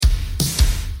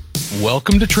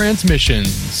Welcome to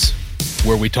Transmissions,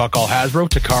 where we talk all Hasbro,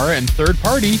 Takara, and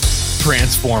third-party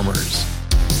Transformers.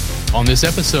 On this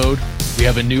episode, we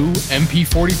have a new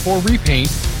MP44 repaint,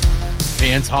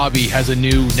 Van's Hobby has a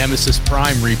new Nemesis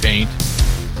Prime repaint,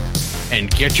 and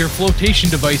get your flotation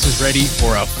devices ready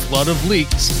for a flood of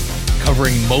leaks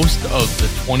covering most of the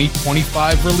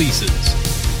 2025 releases.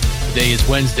 Today is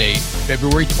Wednesday,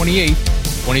 February 28th,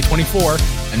 2024,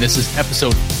 and this is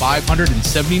episode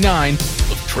 579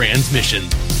 of Transmission.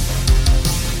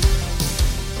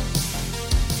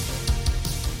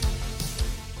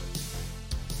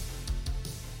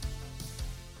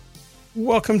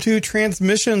 Welcome to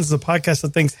Transmissions, the podcast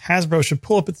that thinks Hasbro should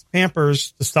pull up its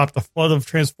pampers to stop the flood of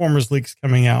Transformers leaks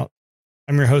coming out.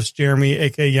 I'm your host, Jeremy,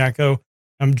 aka Yakko.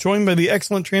 I'm joined by the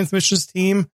excellent Transmissions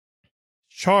team,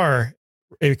 Char,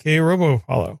 aka Robo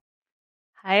Apollo.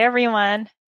 Hi, everyone.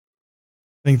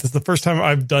 I think this is the first time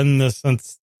I've done this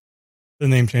since the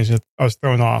name change. I was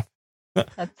thrown off.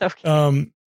 That's okay. All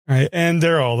right, and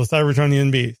Daryl, the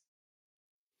Cybertronian Beast.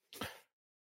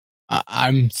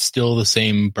 I'm still the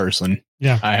same person.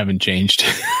 Yeah, I haven't changed.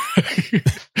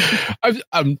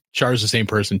 I'm Char's the same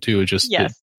person too. It's just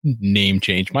yes. the name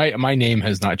change. My name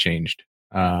has not changed.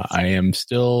 I am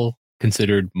still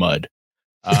considered Mud.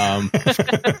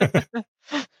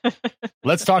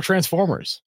 Let's talk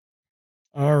Transformers.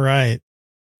 All right.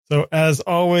 So as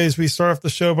always, we start off the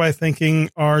show by thanking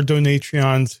our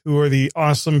Donatreons, who are the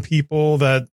awesome people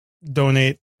that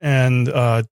donate and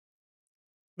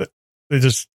they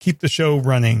just keep the show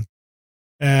running.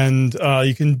 And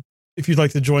you can, if you'd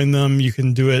like to join them, you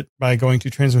can do it by going to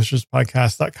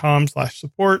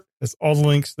transmissionspodcast.com/support. There's all the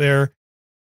links there.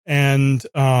 And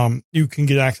you can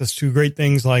get access to great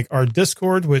things like our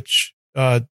Discord, which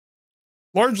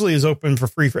largely is open for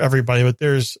free for everybody, but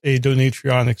there's a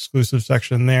Donatreon exclusive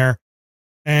section there.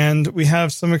 And we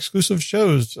have some exclusive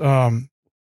shows,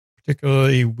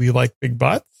 particularly We Like Big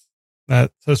Bots,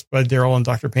 that's hosted by Daryl and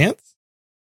Dr. Pants.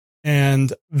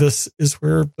 And this is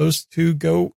where those two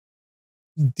go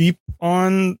deep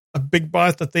on a big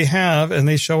bot that they have, and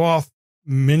they show off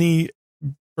many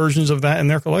versions of that in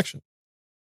their collection.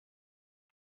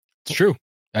 It's true.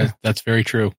 That's very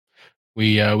true.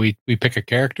 We pick a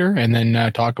character and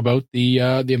then talk about the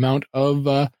amount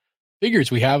of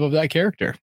figures we have of that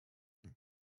character.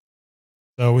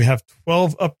 So we have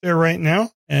 12 up there right now,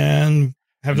 and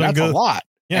that's a lot.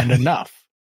 Yeah. And enough.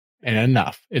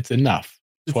 It's enough.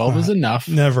 12 is enough.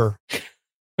 Never.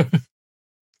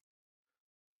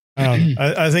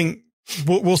 I think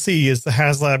we'll see. Is the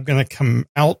HasLab going to come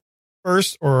out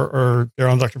first, or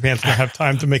Daryl and Dr. Pants going to have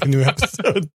time to make a new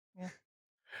episode?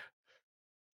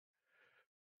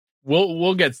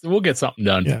 We'll get something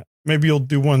done. Yeah, maybe you'll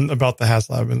do one about the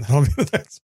HasLab, and that'll be the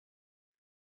next.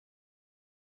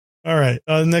 All right.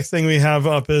 The next thing we have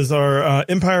up is our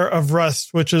Empire of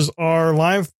Rust, which is our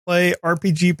live play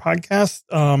RPG podcast.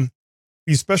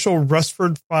 The special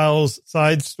Rustford Files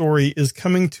side story is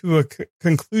coming to a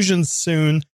conclusion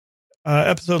soon.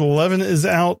 Episode 11 is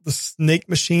out, The Snake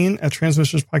Machine, at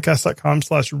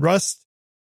transmissionspodcast.com/rust.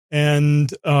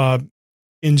 And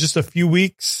in just a few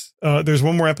weeks, there's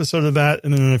one more episode of that.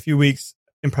 And then in a few weeks,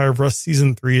 Empire of Rust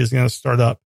Season 3 is going to start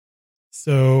up.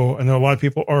 So I know a lot of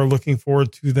people are looking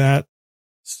forward to that.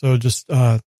 So just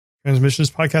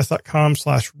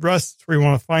transmissionspodcast.com/rust, where you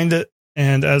want to find it.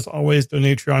 And as always,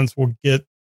 Donatreons will get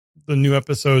the new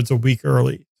episodes a week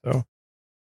early. So,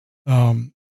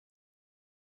 the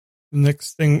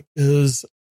next thing is,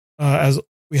 as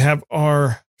we have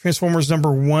our Transformers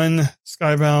 #1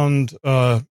 Skybound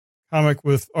comic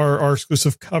with our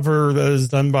exclusive cover that is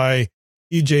done by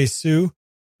EJ Sue.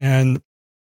 And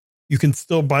you can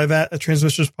still buy that at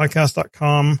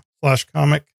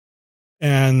transmissionspodcast.com/comic.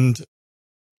 And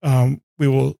we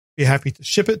will be happy to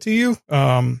ship it to you.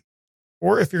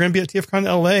 Or if you're going to be at TFCon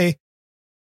LA,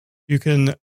 you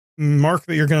can mark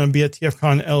that you're going to be at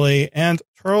TFCon LA, and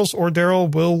Charles or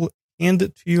Daryl will hand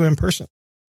it to you in person.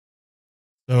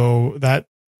 So that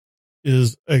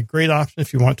is a great option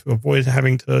if you want to avoid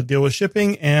having to deal with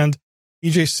shipping. And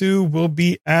EJ Sue will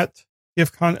be at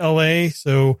TFCon LA,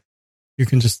 so you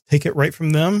can just take it right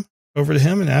from them over to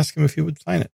him and ask him if he would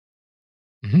sign it.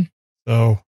 Mm-hmm.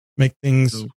 So make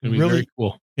things really very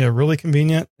cool. Yeah, really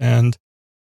convenient. And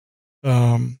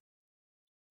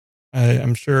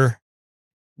I'm sure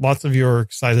lots of you are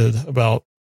excited about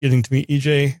getting to meet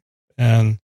EJ,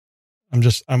 and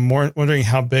I'm more wondering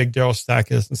how big Daryl's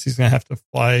stack is, since he's going to have to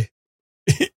fly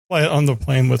on the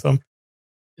plane with him.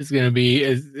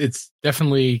 It's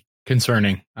definitely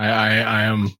concerning.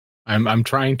 I'm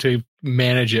trying to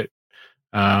manage it.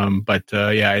 But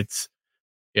it's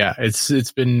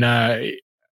been,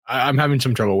 I'm having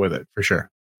some trouble with it for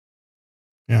sure.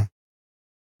 Yeah.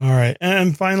 All right.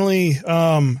 And finally,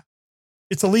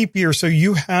 it's a leap year, so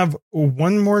you have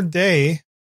one more day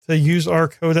to use our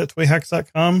code at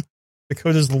toyhacks.com. The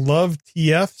code is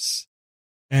LOVETFs,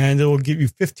 and it will give you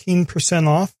 15%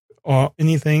 off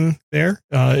anything there.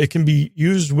 It can be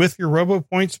used with your Robo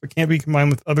points, but can't be combined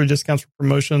with other discounts or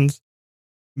promotions.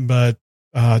 But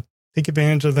take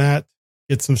advantage of that,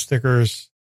 get some stickers,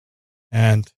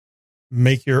 and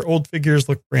make your old figures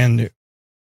look brand new.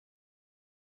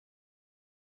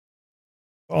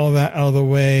 All that out of the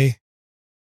way,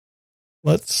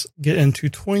 let's get into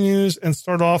toy news and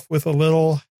start off with a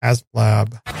little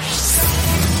HasBlab.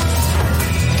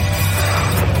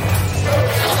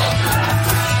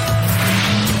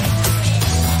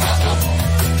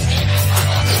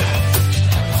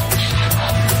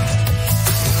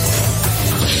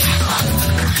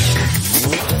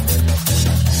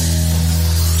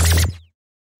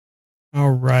 All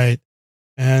right.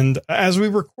 And as we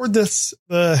record this,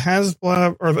 the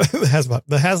HasLab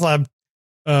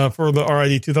for the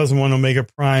RID 2001 Omega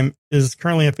Prime is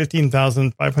currently at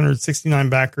 15,569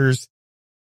 backers.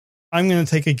 I'm going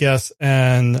to take a guess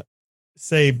and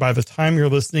say by the time you're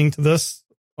listening to this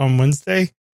on Wednesday,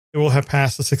 it will have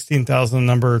passed the 16,000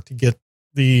 number to get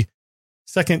the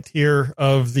second tier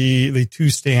of the two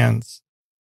stands.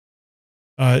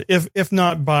 If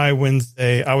not by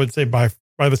Wednesday, I would say by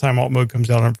the time alt mode comes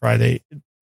out on Friday.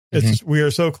 It's we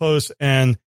are so close,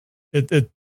 and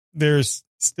there's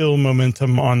still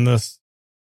momentum on this.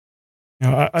 You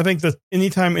know, I think that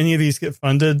anytime any of these get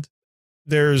funded,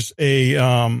 there's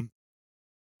a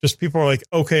just people are like,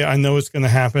 okay, I know it's going to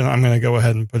happen. I'm going to go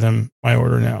ahead and put in my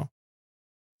order now.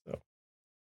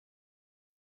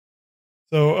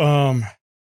 So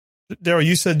Daryl,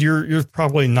 you said you're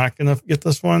probably not going to get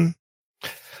this one.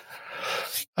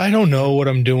 I don't know what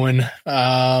I'm doing.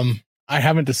 I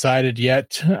haven't decided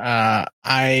yet.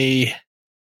 I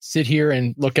sit here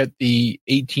and look at the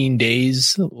 18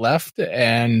 days left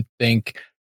and think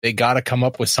they got to come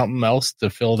up with something else to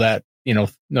fill that,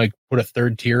 like put a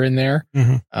third tier in there,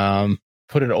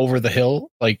 put it over the hill.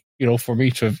 Like, for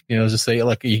me to, just say,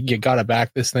 like, you got to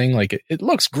back this thing. Like it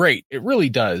looks great. It really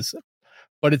does,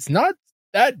 but it's not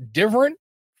that different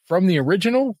from the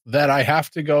original that I have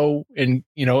to go and,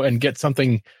 and get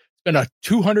something, spend a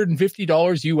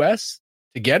 $250 US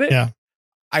to get it. Yeah.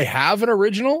 I have an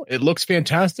original. It looks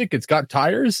fantastic. It's got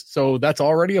tires. So that's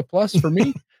already a plus for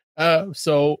me.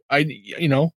 So I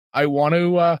want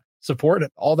to support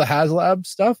all the HasLab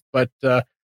stuff, but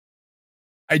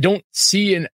I don't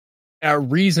see a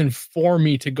reason for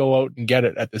me to go out and get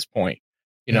it at this point.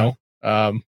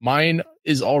 Mine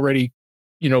is already,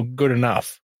 good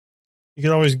enough. You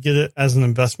could always get it as an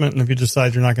investment, and if you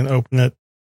decide you're not going to open it,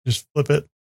 just flip it,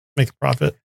 make a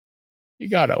profit. You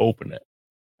got to open it.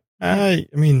 I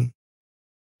mean,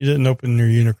 you didn't open your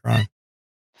Unicron.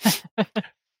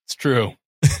 It's true.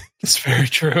 It's very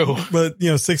true. But,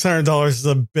 $600 is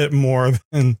a bit more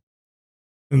than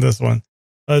this one.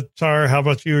 Char, how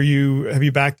about you? Have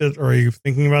you backed it, or are you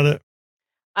thinking about it?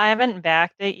 I haven't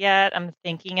backed it yet. I'm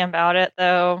thinking about it,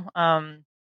 though.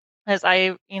 Because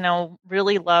I,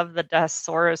 really love the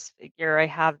Dustsaurus figure. I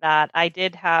have that. I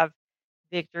did have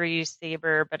Victory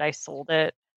Saber, but I sold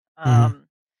it.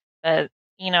 But,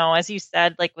 as you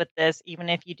said, like with this, even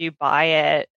if you do buy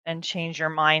it and change your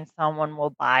mind, someone will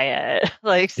buy it.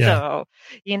 So,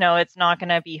 it's not going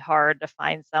to be hard to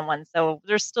find someone. So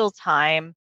there's still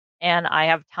time, and I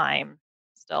have time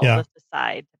still to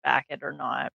decide to back it or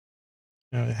not.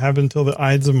 Have until the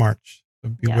Ides of March. So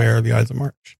beware of the Ides of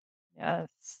March. Yes.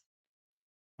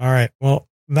 All right. Well,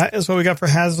 that is what we got for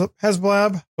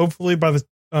HasBlab. Hopefully by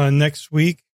the next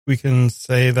week, we can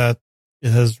say that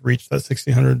it has reached that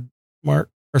 1,600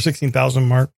 mark or 16,000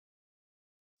 mark.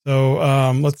 So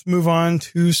let's move on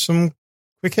to some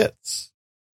quick hits.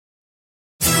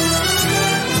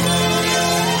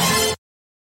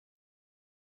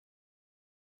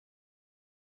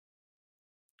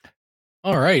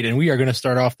 All right. And we are going to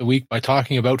start off the week by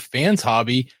talking about Fans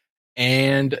Hobby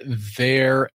and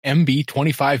their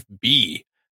MB-25B.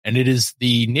 And it is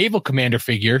the Naval Commander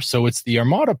figure. So it's the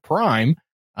Armada Prime,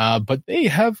 but they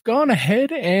have gone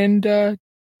ahead and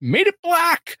made it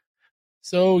black.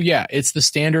 So yeah, it's the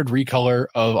standard recolor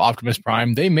of Optimus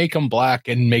Prime. They make him black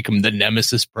and make him the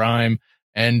Nemesis Prime.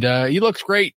 And he looks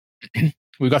great.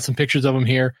 We've got some pictures of him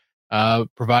here,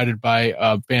 provided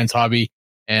by Fans Hobby.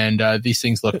 And these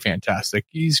things look fantastic.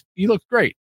 He looks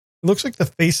great. It looks like the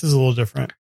face is a little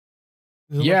different.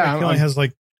 Yeah, it only has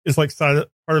it's like side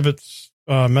part of it's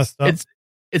messed up.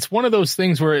 It's one of those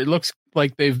things where it looks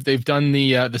like they've done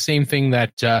the same thing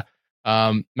that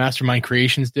Mastermind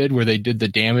Creations did, where they did the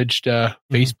damaged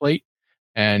faceplate,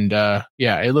 and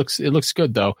it looks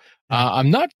good though.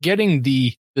 I'm not getting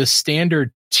the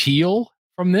standard teal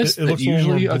from this It that looks a little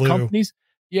usually more blue. accompanies.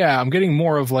 Yeah, I'm getting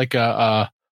more of like a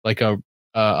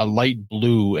light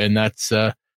blue, and that's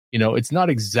it's not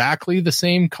exactly the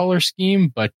same color scheme,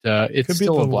 but it's Could be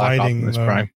still the a Black lighting, Optimus though.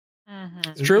 Prime. Mhm.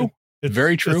 It's true. It's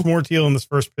Very true. It's more teal in this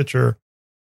first picture.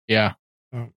 Yeah.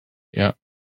 Oh. Yeah.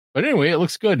 But anyway, it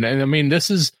looks good. And I mean,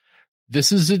 this is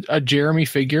a Jeremy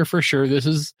figure for sure. This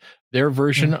is their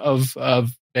version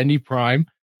of Bendy Prime.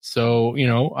 So,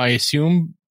 I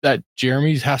assume that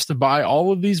Jeremy has to buy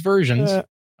all of these versions.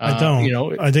 I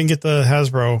don't. I didn't get the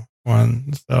Hasbro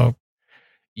one. So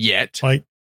yet. Like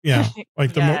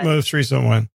the most recent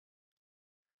one.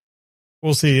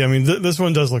 We'll see. I mean, this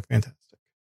one does look fantastic.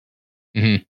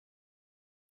 Mm-hmm.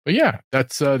 But yeah,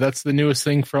 that's the newest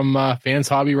thing from Fans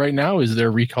Hobby right now is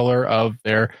their recolor of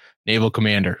their Naval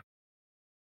Commander.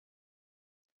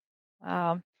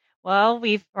 Wow. Well,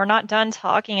 we're not done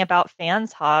talking about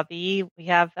Fans Hobby. We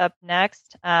have up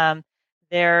next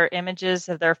their images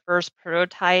of their first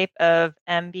prototype of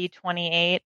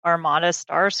MB-28 Armada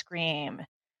Starscream.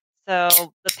 So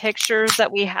the pictures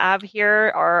that we have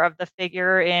here are of the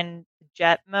figure in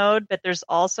jet mode, but there's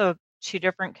also 2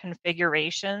 different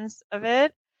configurations of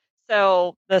it.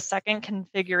 So the second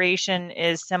configuration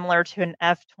is similar to an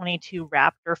F-22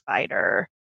 Raptor fighter,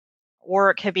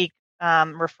 or it could be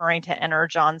referring to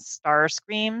Energon's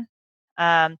Starscream.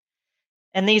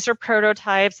 And these are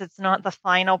prototypes. It's not the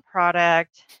final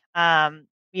product.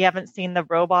 We haven't seen the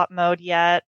robot mode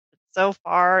yet. But so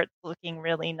far, it's looking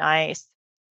really nice.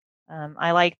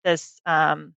 I like this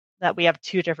that we have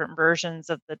 2 different versions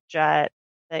of the jet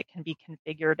that can be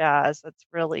configured as. That's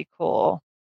really cool.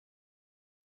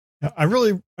 Yeah, I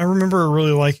remember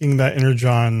really liking that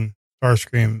Energon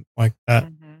Starscream like that.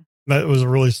 Mm-hmm. That was a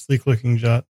really sleek looking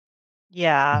jet.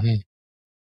 Yeah. Mm-hmm.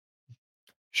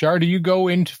 Shar, do you go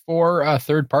into for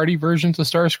third party versions of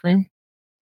Starscream?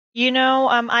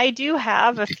 I do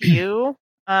have a few.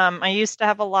 I used to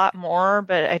have a lot more,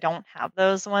 but I don't have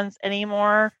those ones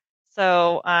anymore.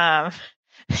 So, I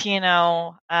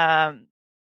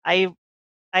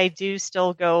do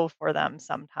still go for them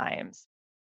sometimes.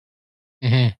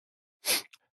 Mm-hmm.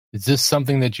 Is this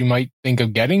something that you might think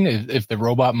of getting if the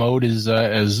robot mode is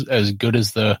as good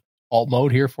as the alt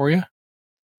mode here for you?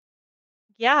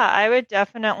 Yeah, I would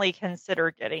definitely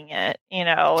consider getting it.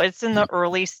 It's in the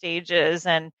early stages,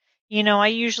 and I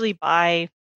usually buy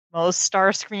most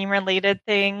Starscream related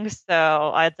things,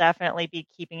 so I'd definitely be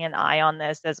keeping an eye on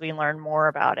this as we learn more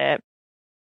about it.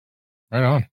 Right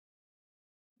on.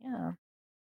 Yeah.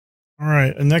 All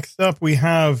right. And next up, we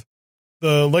have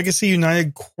the Legacy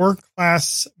United Core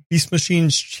Class Beast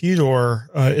Machines Cheetor.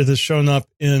 It has shown up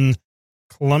in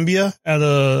Colombia at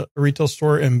a retail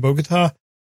store in Bogota.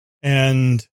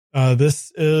 And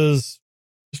this is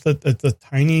just a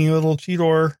tiny little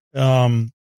Cheetor.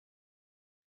 The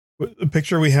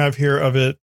picture we have here of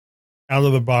it out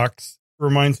of the box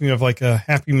reminds me of like a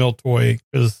Happy Meal toy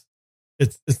because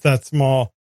it's that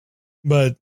small.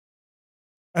 But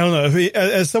I don't know.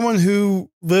 As someone who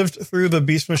lived through the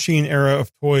Beast Machine era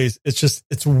of toys,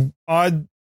 it's odd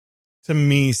to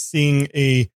me seeing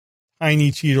a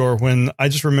tiny Cheetor when I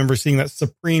just remember seeing that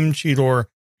Supreme Cheetor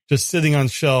just sitting on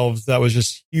shelves that was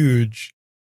just huge.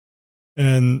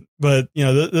 But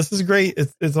this is great.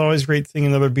 It's always great seeing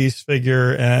another Beast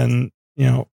figure, and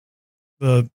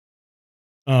the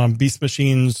Beast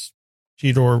Machines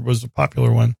Cheetor was a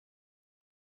popular one.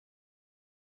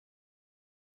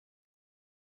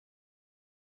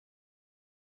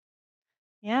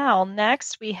 Yeah, well,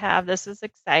 next we have, this is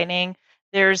exciting.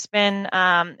 There's been,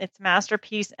 it's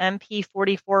Masterpiece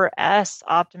MP44S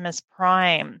Optimus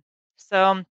Prime.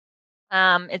 So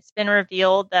it's been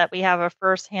revealed that we have a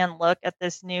first-hand look at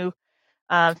this new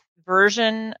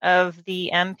version of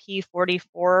the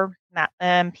MP44.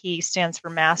 MP stands for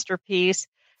Masterpiece.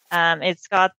 It's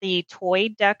got the toy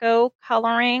deco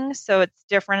coloring, so it's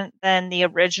different than the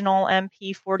original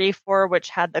MP44, which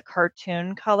had the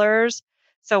cartoon colors.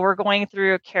 So we're going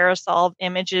through a carousel of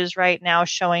images right now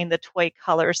showing the toy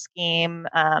color scheme.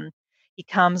 He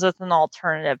comes with an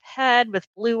alternative head with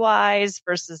blue eyes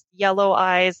versus yellow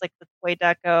eyes, like the toy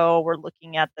deco. We're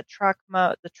looking at the truck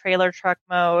mode, the trailer truck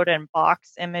mode, and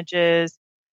box images,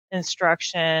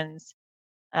 instructions.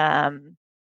 He's got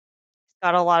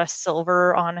a lot of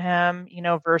silver on him,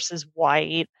 versus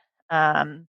white.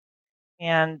 And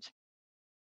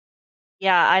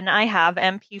yeah, and I have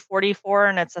MP44,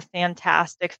 and it's a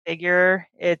fantastic figure.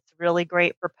 It's really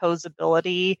great for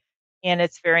posability, and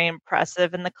it's very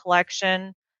impressive in the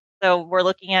collection. So we're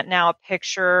looking at now a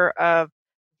picture of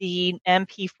the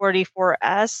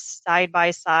MP44S side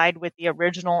by side with the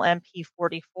original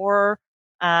MP44,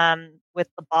 with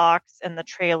the box and the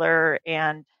trailer,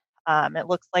 and it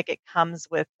looks like it comes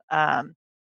with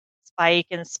Spike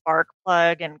and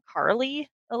Sparkplug and Carly,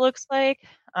 it looks like.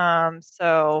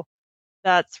 So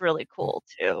that's really cool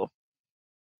too.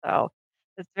 So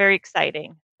it's very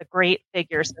exciting. A great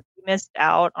figure. So if you missed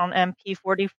out on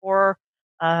MP44,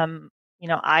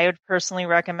 I would personally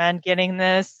recommend getting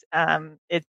this.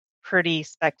 It's pretty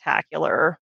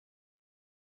spectacular.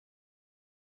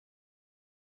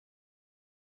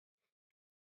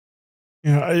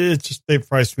 Yeah, it's just they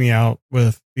priced me out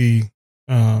with the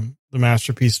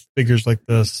masterpiece figures like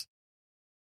this.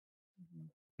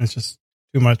 It's just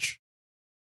too much.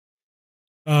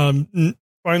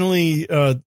 Finally,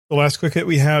 the last quick hit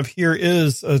we have here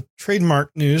is a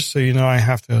trademark news, so I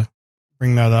have to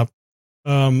bring that up.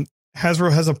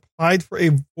 Hasbro has applied for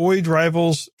a Void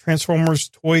Rivals Transformers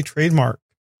toy trademark.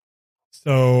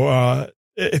 So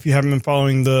if you haven't been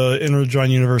following the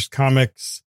Energon Universe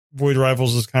comics, Void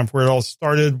Rivals is kind of where it all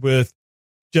started with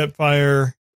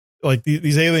Jetfire. Like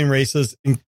these alien races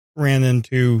ran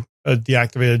into a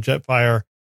deactivated Jetfire.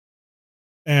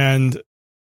 And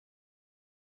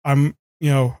I'm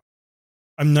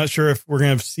not sure if we're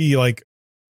going to see like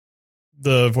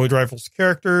the Void Rivals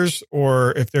characters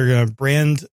or if they're going to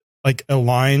brand like a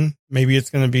line. Maybe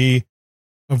it's going to be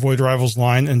a Void Rivals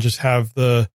line and just have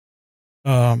the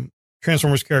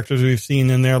Transformers characters we've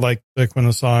seen in there, like the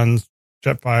Quintessons,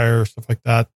 Jetfire, stuff like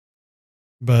that.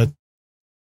 But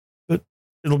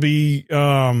it'll be,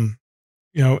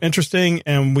 interesting.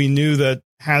 And we knew that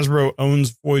Hasbro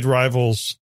owns Void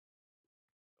Rivals.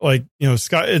 Like,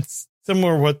 Scott, it's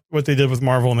similar what they did with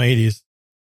Marvel in the 80s.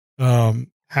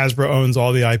 Hasbro owns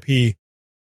all the IP.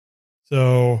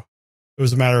 So it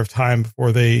was a matter of time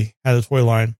before they had a toy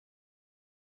line.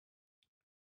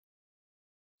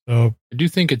 So I do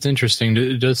think it's interesting.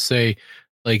 It does say,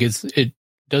 like, it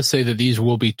does say that these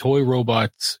will be toy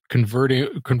robots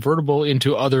convertible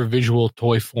into other visual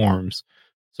toy forms.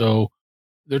 So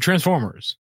they're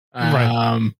Transformers,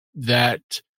 right.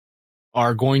 That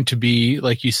are going to be,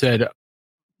 like you said,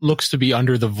 looks to be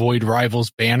under the Void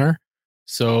Rivals banner.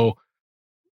 So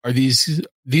are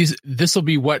this will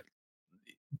be what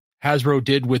Hasbro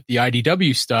did with the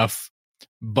IDW stuff,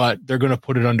 but they're going to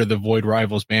put it under the Void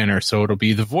Rivals banner. So it'll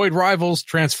be the Void Rivals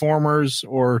Transformers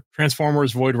or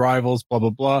Transformers Void Rivals, blah,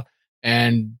 blah, blah,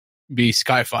 and be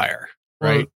Skyfire,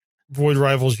 right? Or Void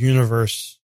Rivals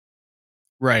Universe.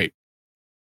 Right.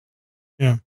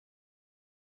 Yeah.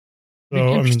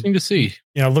 So, interesting to see.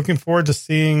 Yeah, looking forward to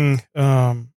seeing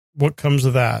what comes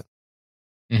of that.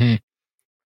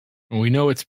 Mm-hmm. We know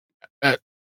it's,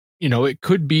 it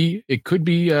could be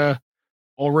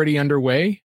already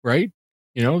underway, right?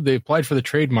 They applied for the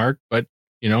trademark, but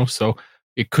so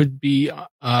it could be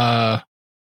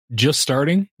just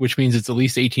starting, which means it's at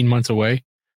least 18 months away,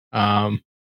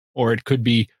 or it could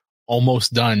be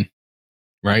almost done,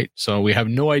 right? So we have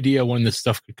no idea when this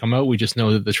stuff could come out. We just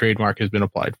know that the trademark has been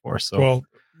applied for. So, well,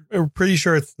 we're pretty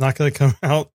sure it's not going to come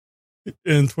out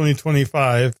in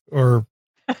 2025, or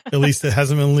at least it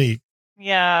hasn't been leaked.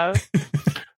 Yeah.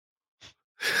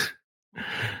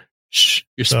 Shh,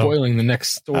 you're spoiling the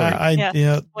next story.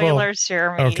 Spoilers,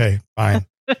 Jeremy. Okay, fine.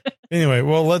 Anyway,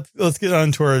 well, let's get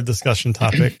on to our discussion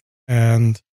topic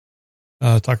and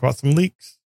talk about some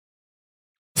leaks.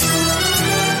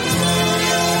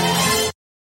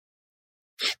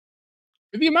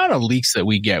 The amount of leaks that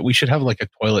we get, we should have like a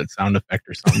toilet sound effect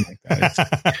or something like that.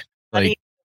 It's like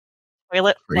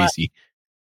toilet crazy.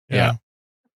 Yeah.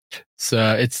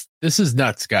 This is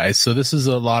nuts, guys. So this is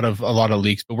a lot of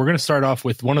leaks, but we're going to start off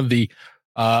with one of the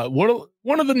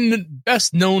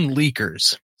best known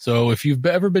leakers. So if you've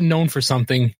ever been known for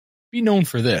something, be known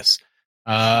for this.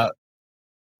 Be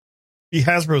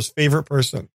Hasbro's favorite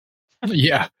person.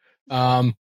 Yeah.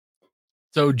 So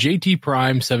JT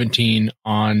Prime 17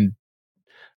 on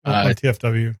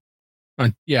TFW.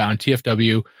 On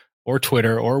TFW or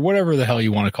Twitter or whatever the hell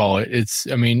you want to call it.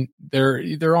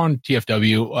 They're on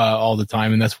TFW all the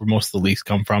time, and that's where most of the leaks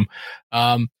come from.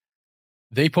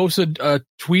 They posted a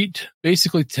tweet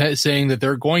basically saying that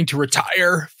they're going to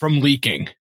retire from leaking.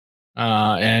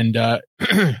 So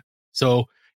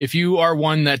if you are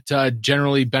one that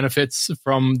generally benefits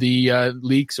from the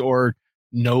leaks or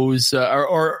knows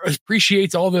or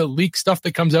appreciates all the leak stuff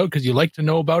that comes out because you like to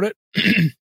know about it,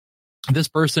 this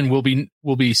person will be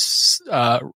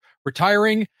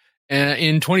retiring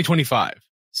in 2025.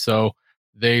 So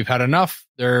they've had enough.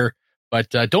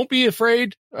 But don't be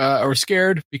afraid or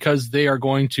scared, because they are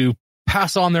going to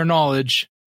pass on their knowledge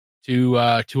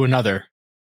to another,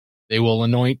 they will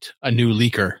anoint a new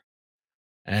leaker.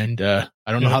 And I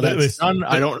don't know how that's done.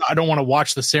 I don't want to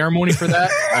watch the ceremony for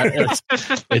that.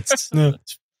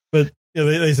 But yeah,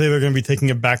 they say they're going to be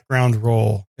taking a background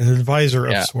role, an advisor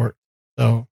of sort.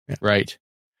 So right,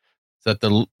 is that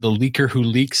the leaker who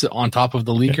leaks on top of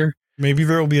the leaker? Maybe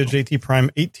there will be a JT Prime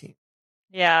 18.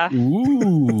 Yeah.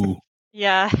 Ooh.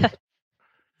 Yeah.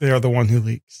 They are the one who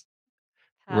leaks.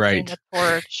 Passing Right. the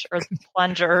torch or the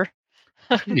plunger.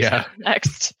 Yeah.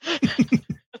 Next.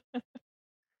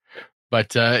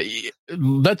 But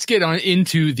let's get on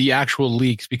into the actual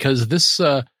leaks, because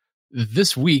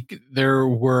this week there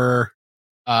were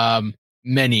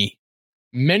many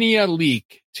a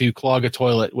leak to clog a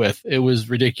toilet with. It was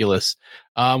ridiculous.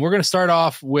 We're going to start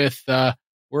off with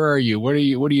where are you? What do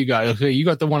you got? Okay, you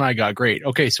got the one I got. Great.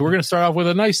 Okay, so we're going to start off with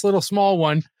a nice little small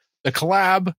one, the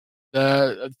collab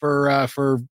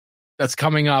for that's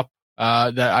coming up.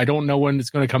 That I don't know when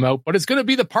it's going to come out, but it's going to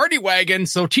be the Party Wagon.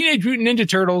 So Teenage Mutant Ninja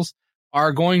Turtles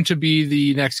are going to be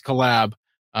the next collab.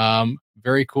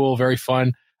 Very cool, very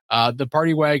fun. The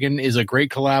Party Wagon is a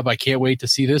great collab. I can't wait to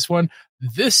see this one.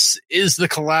 This is the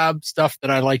collab stuff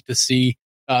that I like to see,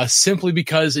 simply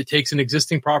because it takes an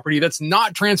existing property that's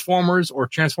not Transformers or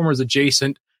Transformers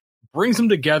adjacent, brings them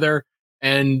together,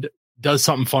 and does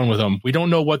something fun with them. We don't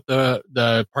know what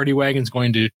the Party Wagon is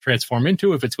going to transform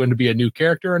into, if it's going to be a new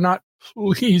character or not.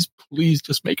 Please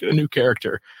just make it a new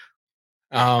character.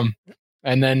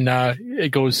 And then it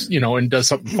goes, and does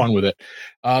something fun with it.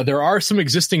 There are some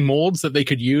existing molds that they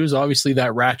could use. Obviously,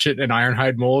 that Ratchet and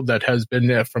Ironhide mold that has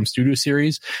been from Studio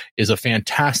Series is a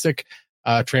fantastic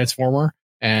Transformer,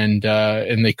 and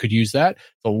they could use that.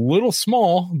 It's a little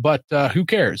small, but who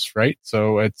cares, right?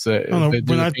 So it's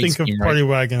when I think of Party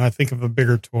Wagon, I think of a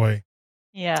bigger toy.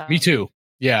 Yeah, me too.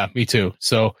 Yeah, me too.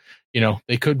 So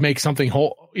they could make something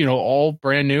whole, all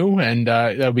brand new, and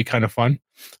that would be kind of fun.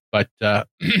 But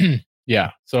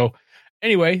yeah. So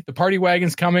anyway, the Party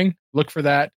Wagon's coming. Look for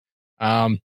that.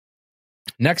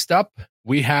 Next up,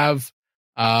 we have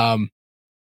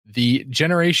the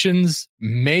Generations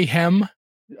Mayhem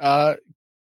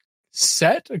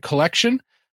set, a collection.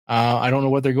 I don't know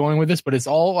what they're going with this, but it's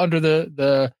all under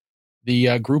the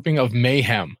grouping of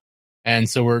Mayhem. And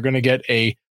so we're going to get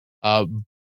a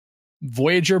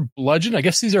Voyager Bludgeon. I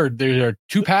guess there are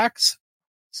 2 packs.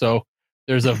 So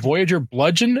there's a Voyager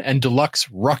Bludgeon and Deluxe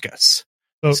Ruckus.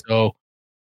 So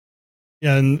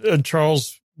yeah, and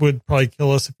Charles would probably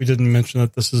kill us if we didn't mention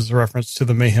that this is a reference to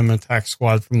the Mayhem Attack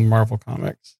Squad from the Marvel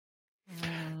Comics.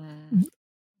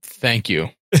 Thank you.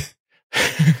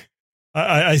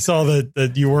 I saw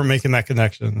that you weren't making that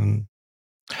connection, and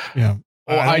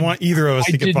I don't want either of us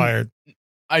to get fired.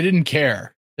 I didn't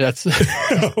care. That's and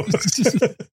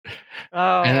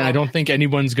I don't think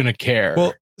anyone's going to care.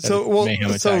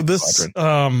 So this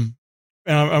I'm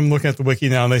looking at the wiki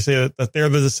now, and they say that they're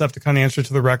the Decepticon answer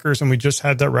to the Wreckers, and we just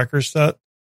had that Wreckers set.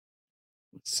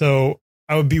 So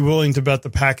I would be willing to bet the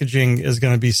packaging is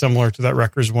going to be similar to that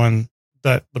Wreckers one,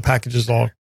 that the packages all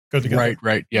go together.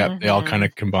 Right. Yeah, They all kind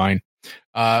of combine.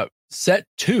 Set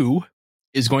 2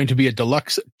 is going to be a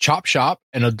deluxe Chop Shop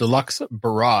and a deluxe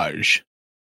Barrage.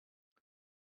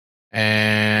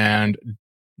 And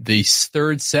the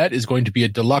third set is going to be a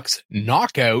deluxe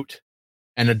Knockout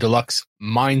and a deluxe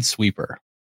Minesweeper.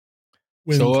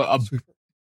 Windsweeper.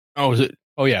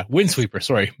 Windsweeper.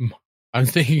 Sorry. I'm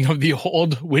thinking of the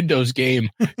old Windows game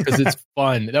because it's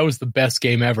fun. That was the best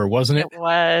game ever, wasn't it? It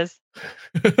was.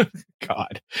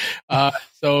 God.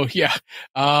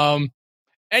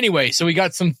 Anyway, so we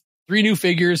got 3 new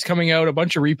figures coming out, a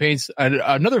bunch of repaints,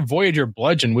 another Voyager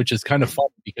Bludgeon, which is kind of fun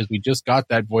because we just got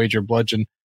that Voyager Bludgeon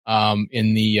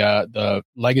in the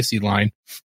Legacy line.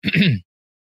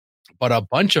 But a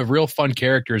bunch of real fun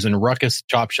characters in Ruckus,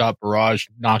 Chop Shop, Barrage,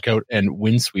 Knockout, and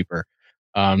Windsweeper.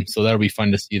 So that'll be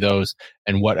fun to see those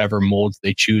and whatever molds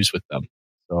they choose with them.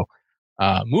 So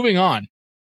moving on,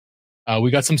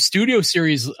 we got some Studio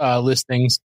Series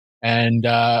listings and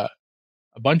a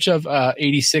bunch of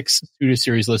 86 Studio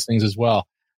Series listings as well.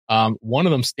 One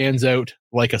of them stands out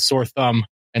like a sore thumb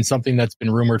and something that's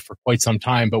been rumored for quite some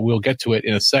time, but we'll get to it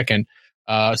in a second.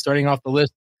 Starting off the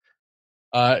list,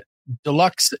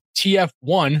 Deluxe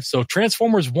TF1. So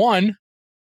Transformers 1,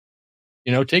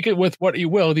 take it with what you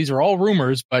will. These are all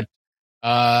rumors, but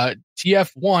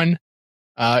TF1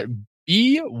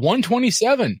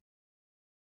 B127.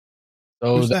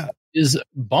 So that is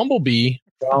Bumblebee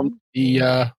from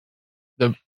the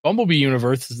Bumblebee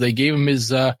universe. They gave him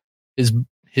his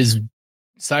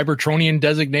Cybertronian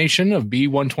designation of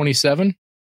B127.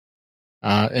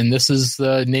 And this is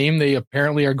the name they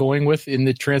apparently are going with in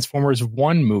the Transformers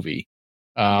 1 movie.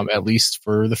 at least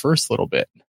for the first little bit.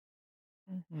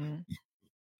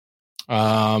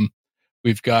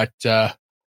 We've got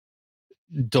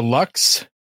Deluxe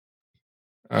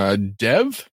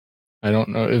Dev. I don't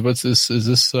know what's this. Is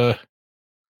this? I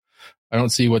don't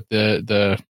see what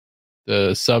the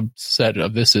subset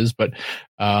of this is, but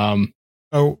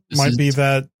might be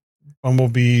that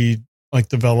Bumblebee like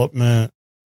development,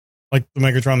 like the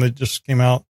Megatron that just came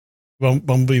out,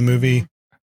 Bumblebee movie.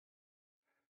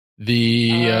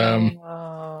 The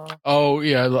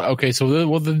okay.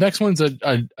 So the next one's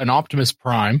an Optimus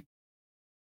Prime.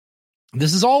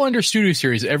 This is all under Studio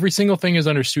Series. Every single thing is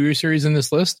under Studio Series in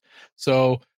this list.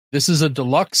 So this is a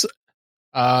deluxe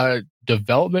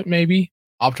development, maybe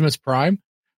Optimus Prime.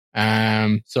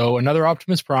 So another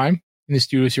Optimus Prime in the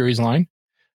Studio Series line.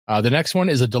 The next one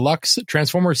is a deluxe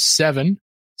Transformers 7.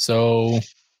 So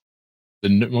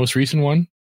the most recent one,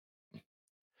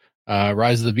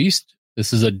 Rise of the Beast.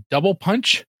 This is a double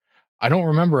punch. I don't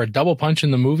remember a double punch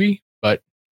in the movie, but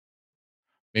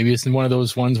maybe it's in one of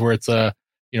those ones where it's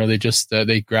they just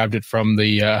they grabbed it from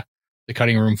the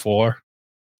cutting room floor.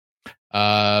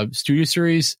 Studio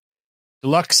Series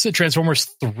Deluxe Transformers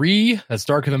 3. That's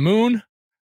Dark of the Moon.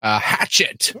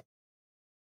 Hatchet.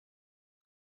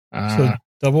 So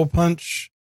double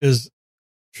punch is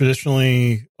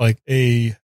traditionally like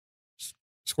a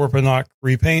Scorponok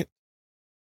repaint,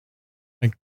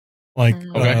 like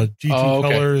GT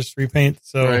Colors repaint.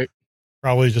 So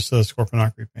probably just a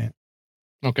Scorponok repaint.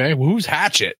 Okay, well, who's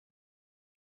Hatchet?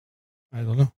 I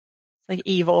don't know. It's like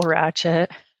evil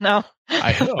Ratchet. No,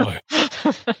 I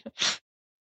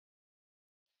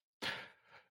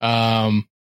know.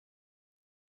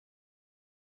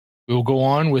 We'll go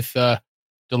on with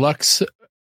Deluxe.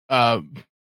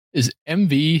 Is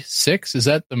MV6? Is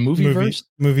that the movie verse?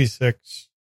 Movie 6.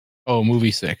 Oh,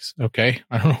 movie 6. Okay,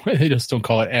 I don't know why they just don't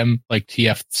call it M like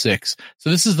TF6. So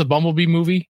this is the Bumblebee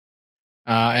movie,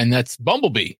 and that's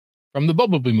Bumblebee from the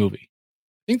Bumblebee movie.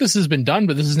 I think this has been done,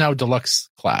 but this is now deluxe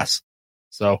class.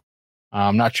 So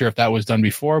I'm not sure if that was done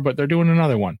before, but they're doing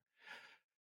another one.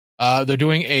 They're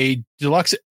doing a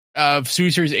deluxe Studio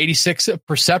Series 86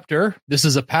 Perceptor. This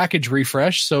is a package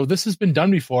refresh. So this has been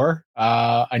done before.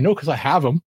 I know because I have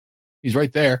him. He's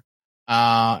right there.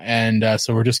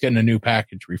 So we're just getting a new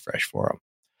package refresh for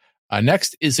him.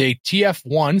 Next is a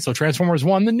TF1. So Transformers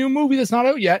 1, the new movie that's not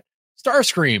out yet.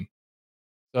 Starscream.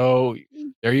 So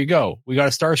there you go. We got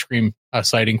a Starscream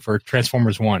sighting for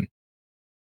Transformers 1.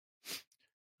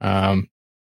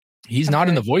 He's not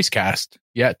in the voice cast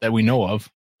yet that we know of.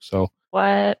 So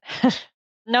what?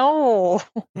 No.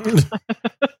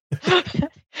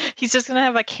 He's just gonna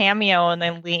have a cameo and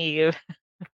then leave.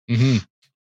 Mm-hmm.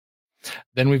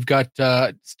 Then we've got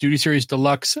Studio Series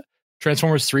Deluxe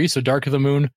Transformers 3, so Dark of the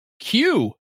Moon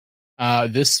Q.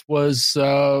 This was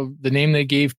the name they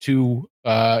gave to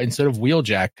instead of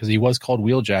Wheeljack, because he was called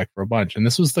Wheeljack for a bunch, and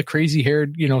this was the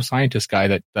crazy-haired, scientist guy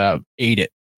that ate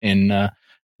it in the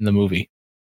movie.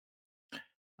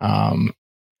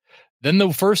 Then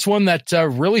the first one that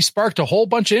really sparked a whole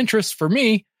bunch of interest for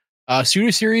me,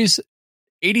 Studio Series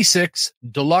 86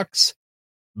 Deluxe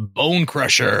Bone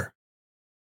Crusher.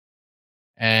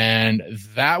 And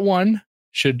that one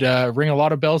should ring a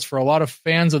lot of bells for a lot of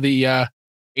fans of the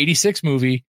 86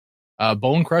 movie.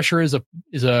 Bone Crusher is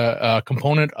a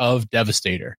component of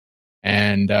Devastator.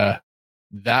 And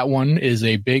that one is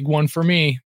a big one for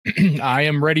me. I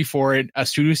am ready for it. A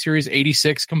Studio Series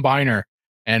 86 combiner.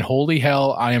 And holy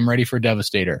hell, I am ready for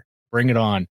Devastator. Bring it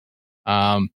on.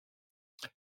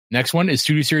 Next one is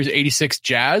Studio Series 86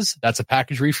 Jazz. That's a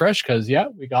package refresh because,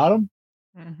 we got them.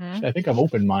 Mm-hmm. I think I've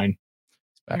opened mine.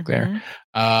 It's back there.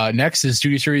 Next is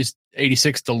Studio Series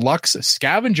 86 Deluxe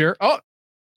Scavenger. Oh,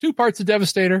 2 parts of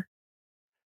Devastator.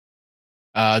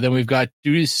 Then we've got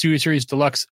Studio Series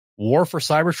Deluxe War for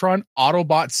Cybertron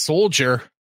Autobot Soldier.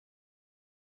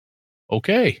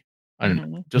 Okay.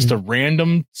 Just a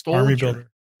random Army builder.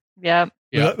 Yeah.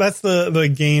 That's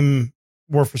the game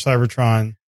War for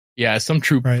Cybertron. Yeah, some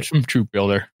troop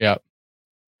builder. Yeah.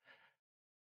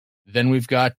 Then we've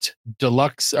got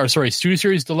Studio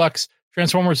Series Deluxe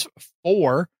Transformers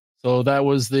 4. So that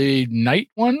was the night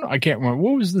one. I can't remember.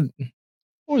 What was the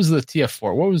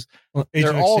TF4?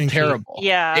 They're all terrible.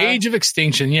 Yeah. Age of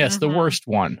Extinction. Yes, the worst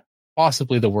one.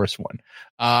 Possibly the worst one.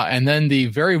 And then the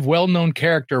very well-known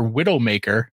character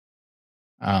Widowmaker.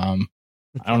 I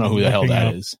don't know who the hell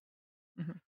that is.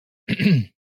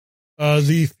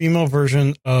 The female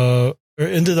version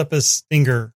ended up as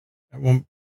Stinger at one.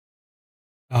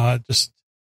 I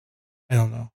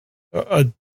don't know,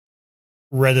 a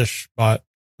reddish spot.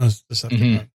 I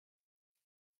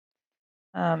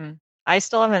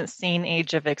still haven't seen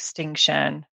Age of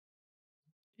Extinction.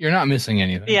 You're not missing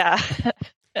anything. Yeah,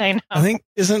 I know. I think,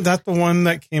 isn't that the one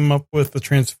that came up with the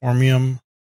Transformium?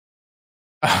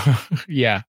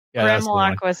 Yeah. That's the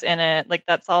one. Grimlock was in it. Like,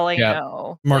 that's all I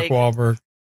know. Mark Like, Wahlberg.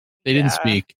 They didn't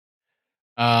speak.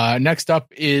 Next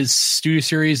up is Studio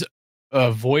Series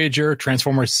Voyager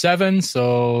Transformers 7.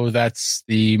 So that's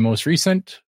the most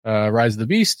recent Rise of the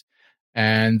Beast.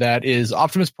 And that is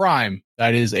Optimus Prime.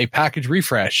 That is a package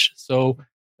refresh. So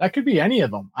that could be any of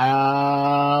them.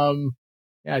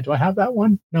 Yeah, do I have that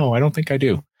one? No, I don't think I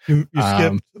do. You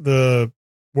skipped the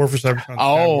War for Cybertron.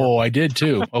 Oh, I did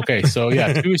too. Okay, so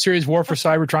yeah, Studio Series War for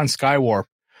Cybertron Skywarp.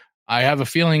 I have a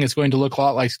feeling it's going to look a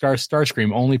lot like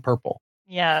Starscream, only purple.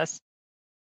 Yes.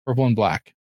 Purple and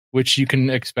black, which you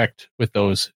can expect with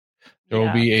those. There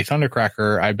will be a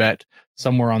Thundercracker, I bet,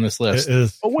 somewhere on this list. It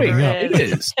is. Oh, wait, it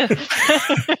is.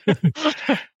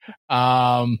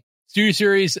 Studio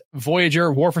Series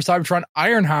Voyager War for Cybertron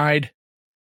Ironhide.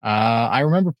 I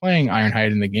remember playing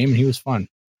Ironhide in the game, and he was fun.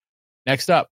 Next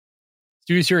up,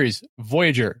 Studio Series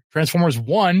Voyager Transformers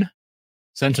 1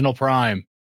 Sentinel Prime.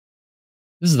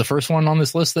 This is the first one on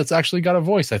this list that's actually got a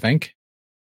voice, I think.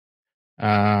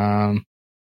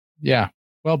 Yeah.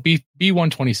 Well,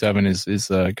 B127 is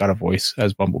got a voice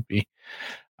as Bumblebee.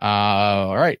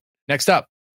 All right. Next up,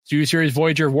 Studio Series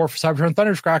Voyager War for Cybertron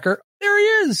Thundercracker. There he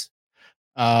is.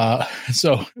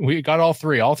 So we got all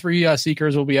three. All three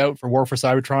Seekers will be out for War for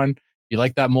Cybertron. If you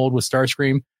like that mold with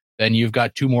Starscream, then you've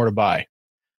got 2 more to buy.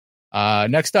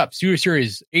 Next up, Studio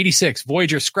Series 86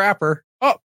 Voyager Scrapper.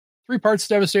 Oh, 3 parts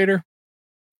Devastator.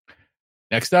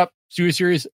 Next up, Studio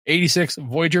Series 86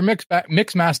 Voyager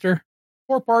Mixmaster.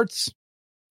 4 parts.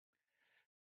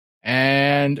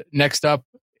 And next up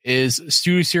is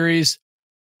Studio Series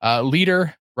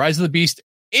Leader Rise of the Beast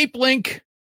Ape Link.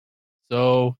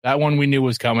 So that one we knew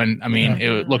was coming. I mean,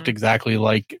 it looked exactly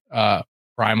like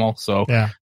Primal. So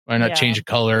why not change the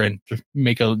color and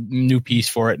make a new piece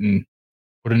for it and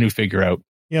put a new figure out?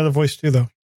 Yeah, the voice too, though.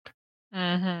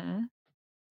 Mm-hmm.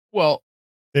 Well,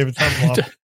 David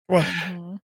Hasselhoff. What?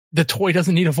 The toy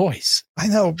doesn't need a voice. I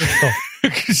know, but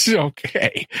still.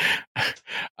 Okay.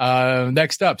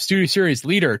 Next up, Studio Series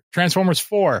Leader Transformers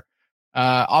 4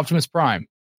 Optimus Prime.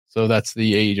 So that's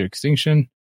the Age of Extinction.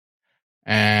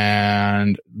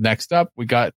 And next up, we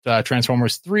got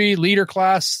Transformers 3 Leader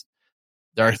Class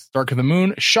Dark of the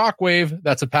Moon Shockwave.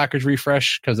 That's a package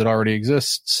refresh because it already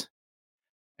exists.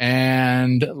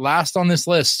 And last on this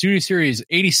list, Studio Series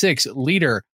 86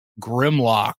 Leader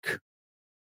Grimlock.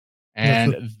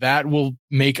 And that will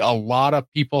make a lot of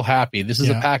people happy. This is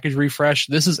a package refresh.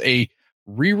 This is a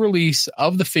re-release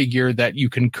of the figure that you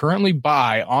can currently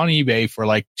buy on eBay for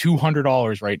like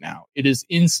 $200 right now. It is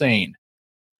insane.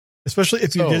 Especially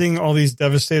if you're getting all these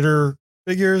Devastator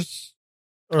figures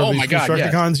or these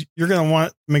Constructicons, you're going to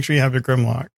want to make sure you have your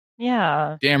Grimlock.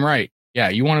 Yeah. Damn right. Yeah,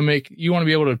 you want to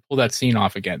be able to pull that scene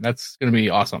off again. That's going to be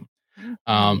awesome.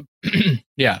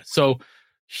 Yeah, so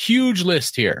huge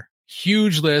list here.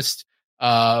 Huge list.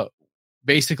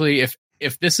 Basically,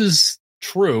 if this is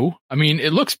true, I mean,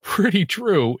 it looks pretty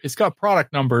true. It's got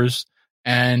product numbers,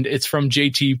 and it's from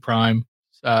JT Prime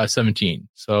 17.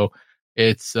 So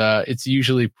it's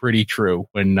usually pretty true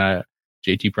when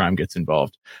JT Prime gets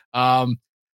involved.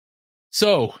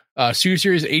 So Studio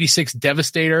Series 86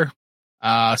 Devastator,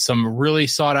 some really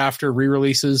sought after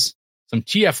re-releases. Some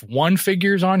TF1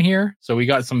 figures on here. So we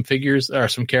got some figures or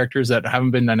some characters that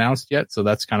haven't been announced yet. So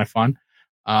that's kind of fun.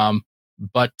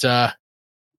 But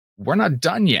we're not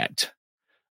done yet.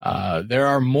 There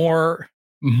are more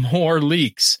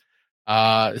leaks.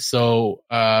 So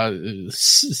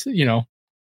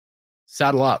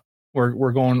saddle up.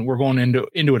 We're going into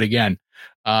it again.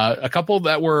 A couple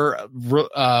that were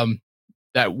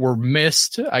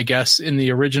missed, I guess, in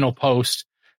the original post.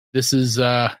 This is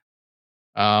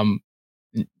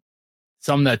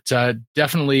some that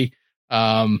definitely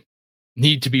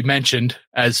need to be mentioned,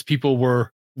 as people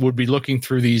would be looking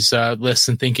through these lists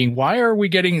and thinking, why are we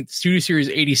getting Studio Series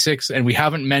 86 and we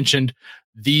haven't mentioned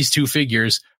these 2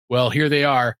 figures? Well, here they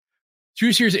are.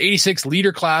 Studio Series 86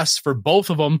 Leader Class for both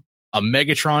of them, a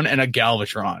Megatron and a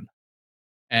Galvatron.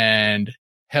 And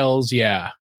hells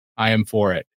yeah, I am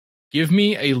for it. Give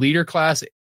me a Leader Class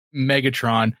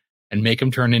Megatron and make him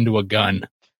turn into a gun.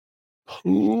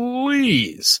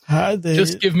 Please.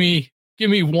 Just give me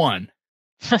one.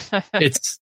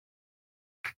 It's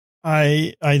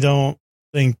I don't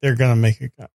think they're gonna make a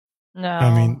gun. No.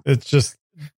 I mean, it's just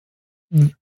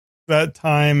that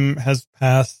time has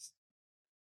passed.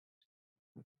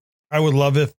 I would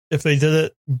love if they did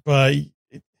it, but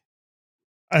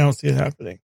I don't see it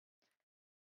happening.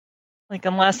 Like,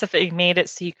 unless if it made it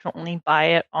so you could only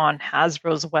buy it on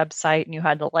Hasbro's website and you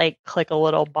had to like click a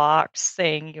little box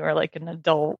saying you were like an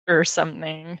adult or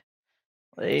something.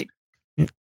 Like,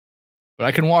 But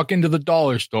I can walk into the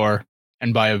dollar store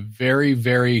and buy a very,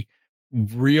 very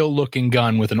real looking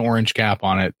gun with an orange cap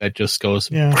on it that just goes,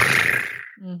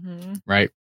 mm-hmm. Right?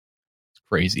 It's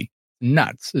crazy.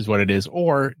 Nuts is what it is.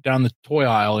 Or down the toy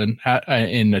aisle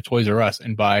in the Toys R Us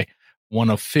and buy one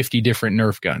of 50 different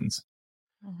Nerf guns.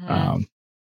 Mm-hmm.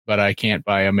 But I can't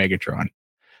buy a Megatron.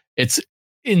 It's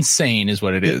insane is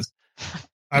what it is.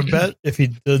 I bet if he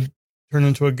did turn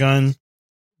into a gun,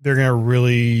 they're going to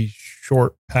really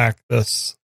short pack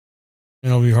this.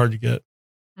 And it'll be hard to get.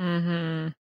 Mm-hmm.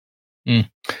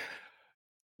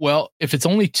 Well, if it's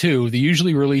only 2, they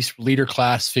usually release leader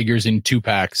class figures in 2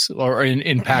 packs or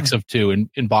in packs of 2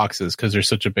 in boxes because they're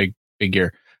such a big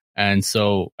figure. And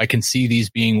so I can see these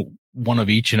being one of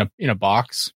each in a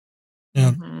box.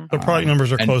 Yeah. The product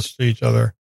numbers are close to each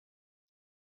other.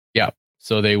 Yeah.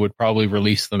 So they would probably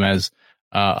release them as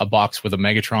a box with a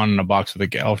Megatron and a box with a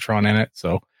Galvatron in it.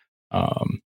 So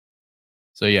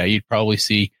yeah, you'd probably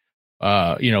see,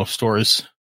 stores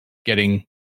getting,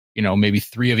 maybe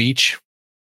 3 of each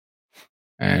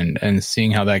and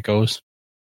seeing how that goes.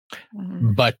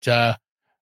 Mm-hmm.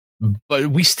 But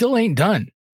we still ain't done.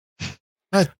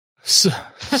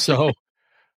 So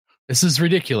this is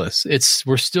ridiculous.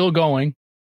 We're still going.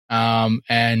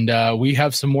 And we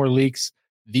have some more leaks.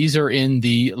 These are in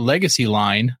the Legacy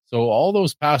line. So all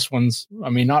those past ones, I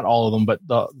mean, not all of them, but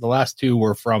the last 2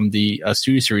 were from the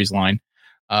Studio Series line.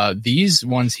 These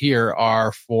ones here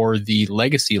are for the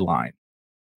Legacy line.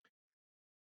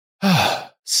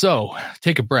 So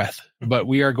take a breath, but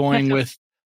we are going with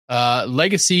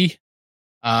Legacy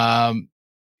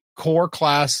Core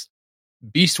Class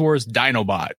Beast Wars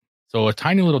Dinobot. So a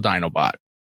tiny little Dinobot.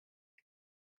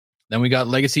 Then we got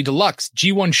Legacy Deluxe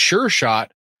G1 Sure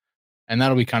Shot, and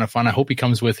that'll be kind of fun. I hope he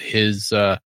comes with his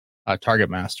Target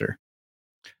Master.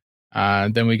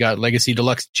 Then we got Legacy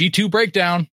Deluxe G2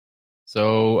 Breakdown,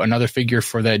 so another figure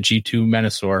for that G2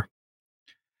 Menasor.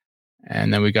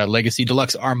 And then we got Legacy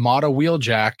Deluxe Armada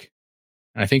Wheeljack,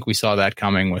 and I think we saw that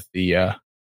coming with the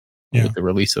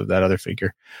release of that other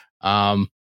figure. Then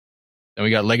we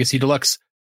got Legacy Deluxe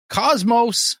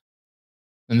Cosmos.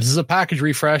 And this is a package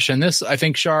refresh. And this, I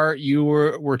think, Shar, you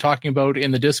were talking about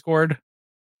in the Discord.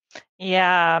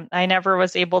 Yeah, I never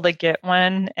was able to get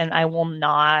one, and I will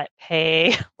not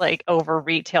pay like over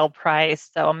retail price.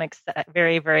 So I'm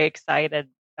very, very excited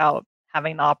about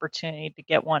having the opportunity to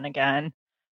get one again.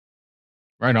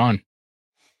 Right on.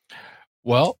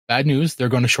 Well, bad news. They're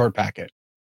going to short pack it.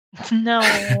 No.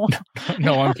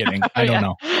 No, I'm kidding. I don't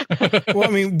know. Well,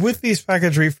 I mean, with these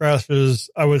package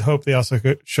refreshes, I would hope they also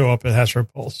could show up at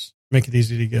Hasbro Pulse. Make it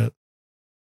easy to get.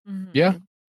 Mm-hmm. Yeah.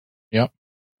 Yep.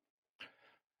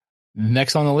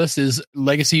 Next on the list is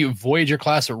Legacy Voyager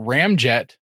class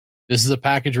Ramjet. This is a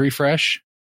package refresh.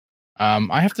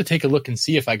 I have to take a look and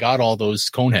see if I got all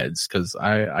those cone heads because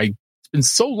it's been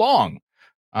so long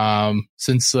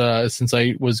since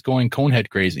I was going conehead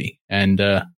crazy, and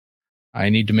I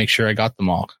need to make sure I got them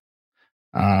all.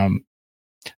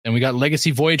 Then we got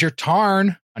Legacy Voyager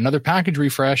Tarn, another package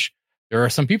refresh. There are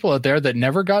some people out there that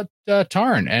never got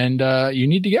Tarn, and you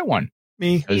need to get one.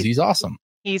 Me, because he's awesome.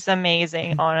 He's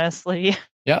amazing, honestly.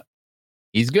 Yeah,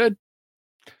 he's good.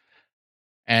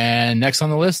 And next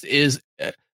on the list is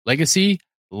Legacy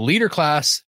Leader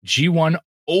Class G1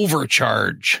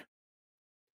 Overcharge.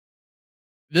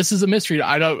 This is a mystery.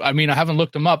 I haven't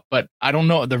looked them up, but I don't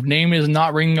know. The name is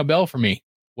not ringing a bell for me.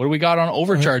 What do we got on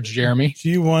Overcharge, Jeremy?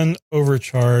 G1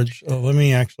 Overcharge. Oh, let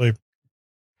me actually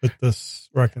put this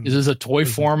record. Is this a toy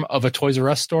form of a Toys R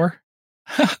Us store?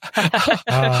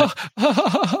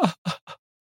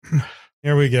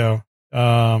 Here we go.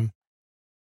 Quintesson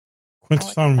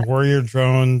Warrior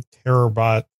Drone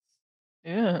Terrorbot.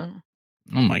 Yeah.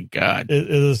 Oh my God. It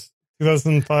is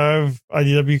 2005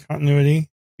 IDW continuity.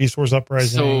 Beast Wars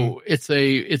Uprising. So it's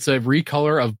a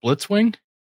recolor of Blitzwing?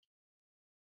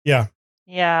 Yeah.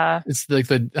 Yeah. It's like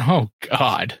oh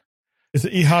God. It's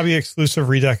an eHobby exclusive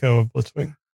redeco of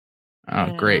Blitzwing.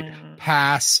 Oh, great.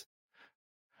 Pass.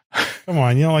 Come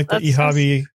on, you don't like the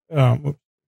eHobby?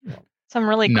 Some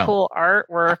really cool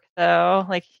artwork, though.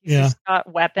 Like he's just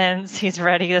got weapons. He's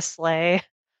ready to slay.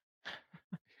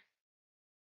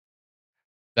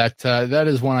 That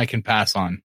is one I can pass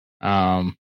on.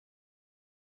 I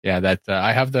have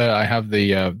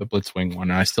the Blitzwing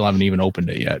one, and I still haven't even opened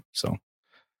it yet. So,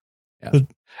 yeah.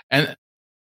 And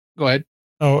go ahead.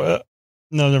 Oh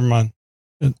no, never mind.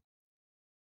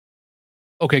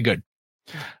 Okay, good.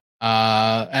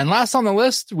 And last on the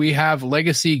list, we have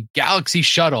Legacy Galaxy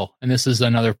Shuttle, and this is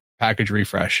another package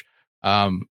refresh.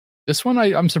 This one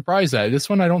I'm surprised at. This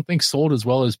one I don't think sold as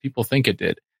well as people think it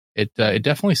did. It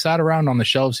definitely sat around on the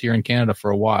shelves here in Canada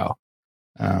for a while.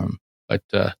 But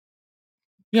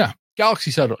yeah,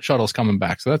 Galaxy Shuttle's coming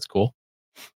back, so that's cool.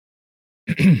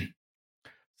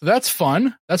 So that's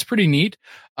fun. That's pretty neat.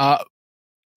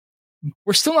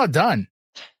 We're still not done.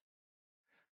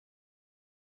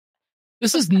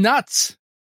 This is nuts.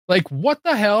 Like, what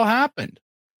the hell happened?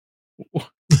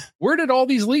 Where did all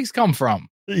these leaks come from?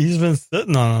 He's been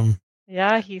sitting on them.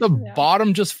 Yeah,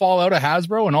 bottom just fall out of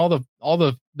Hasbro, and all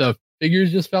the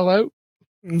figures just fell out.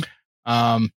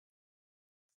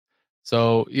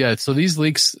 So these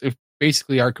leaks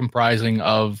basically are comprising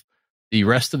of the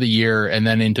rest of the year and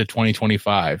then into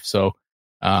 2025. So,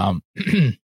 a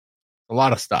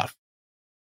lot of stuff.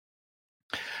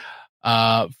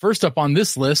 First up on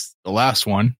this list, the last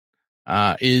one,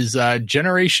 is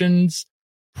Generations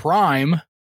Prime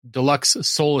Deluxe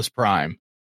Solus Prime.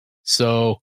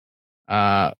 So,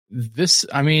 I'm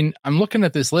looking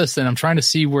at this list and I'm trying to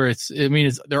see where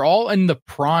they're all in the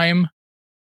Prime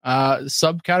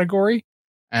subcategory,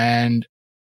 and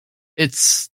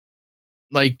it's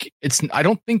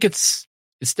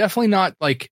definitely not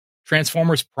like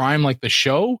Transformers Prime like the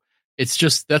show. It's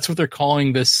just that's what they're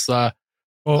calling this.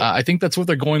 I think that's what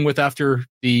they're going with after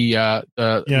the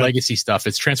Legacy stuff.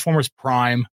 It's Transformers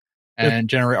Prime and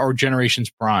Generations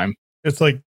Prime. It's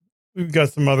like we've got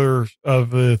some other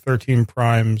of the 13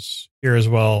 primes here as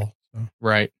well. So.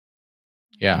 Right.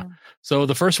 Yeah. So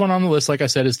the first one on the list, like I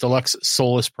said, is Deluxe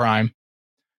Solus Prime.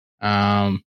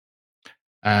 That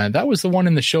was the one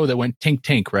in the show that went tink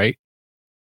tink, right?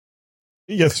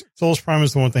 Yes, Solus Prime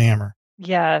is the one with the hammer.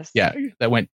 Yes. Yeah, that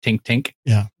went tink tink.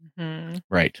 Yeah. Mm-hmm.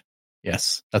 Right.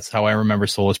 Yes, that's how I remember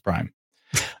Solus Prime.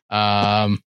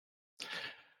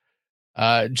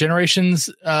 Generations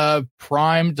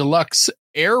Prime Deluxe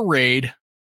Air Raid.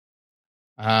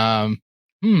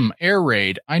 Air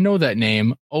Raid. I know that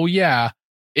name. Oh yeah,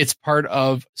 it's part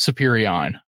of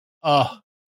Superion. Oh,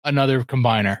 another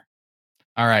combiner.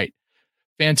 All right,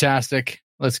 fantastic.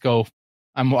 Let's go.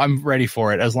 I'm ready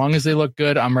for it. As long as they look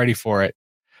good, I'm ready for it.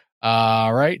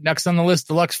 All right, next on the list,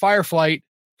 Deluxe Fireflight.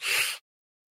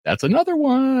 That's another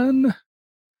one.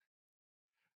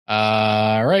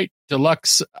 All right,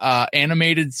 Deluxe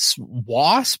Animated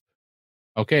Wasp.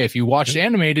 Okay, if you watched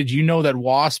Animated, you know that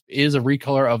Wasp is a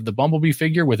recolor of the Bumblebee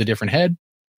figure with a different head.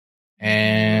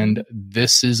 And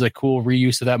this is a cool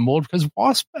reuse of that mold because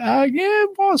Wasp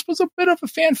was a bit of a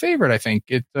fan favorite, I think.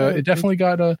 It definitely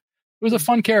it was a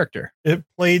fun character. It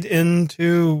played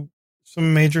into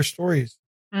some major stories.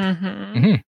 Mm-hmm.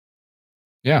 Mm-hmm.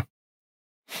 Yeah.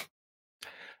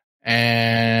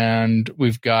 And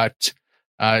we've got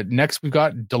next we've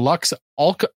got Deluxe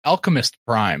Alchemist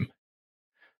Prime.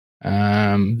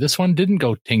 This one didn't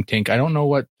go tink tink. I don't know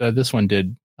what this one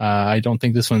did. I don't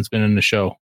think this one's been in the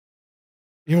show.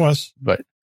 He was, but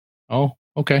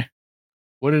okay.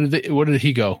 What did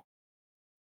he go?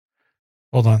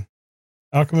 Hold on.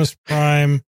 Alchemist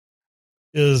Prime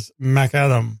is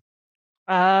McAdam.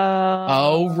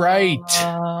 Oh right.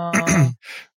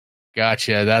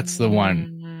 Gotcha. That's the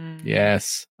one.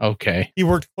 Yes. Okay. He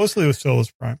worked closely with Solus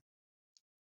Prime.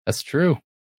 That's true.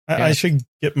 I should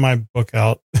get my book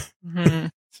out. Mm-hmm.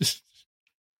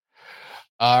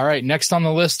 All right. Next on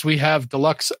the list, we have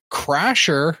Deluxe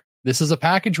Crasher. This is a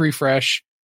package refresh,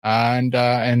 and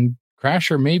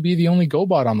Crasher may be the only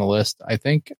GoBot on the list. I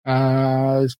think.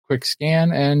 Quick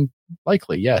scan and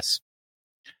likely yes.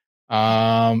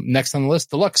 Next on the list,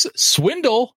 Deluxe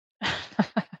Swindle.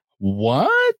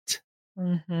 What?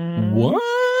 Mm-hmm.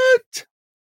 What?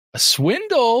 A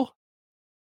swindle?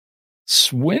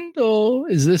 Swindle?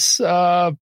 Is this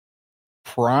Prime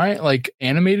like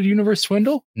animated universe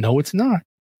Swindle? No, it's not.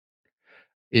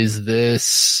 Is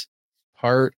this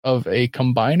part of a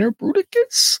combiner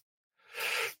Bruticus?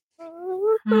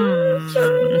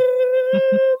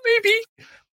 Maybe.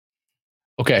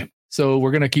 Okay, so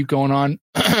we're gonna keep going on.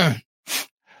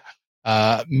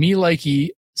 Me likey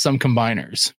some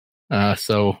combiners.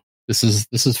 So this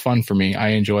is fun for me. I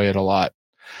enjoy it a lot.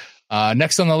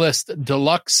 Next on the list,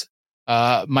 Deluxe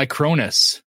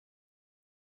Micronus.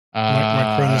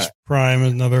 Micronus Prime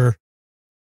is another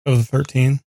of the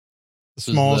 13. The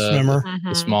smallest member. Mm-hmm.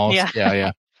 The smallest.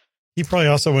 Yeah. He probably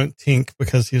also went tink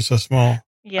because he was so small.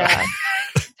 Yeah.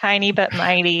 Tiny but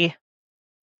mighty.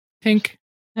 Tink.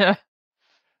 Yeah.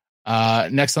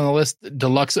 Next on the list,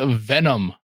 Deluxe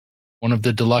Venom, one of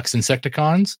the Deluxe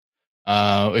Insecticons.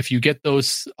 If you get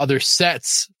those other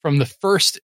sets from the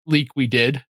first leak we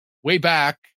did way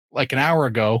back, like an hour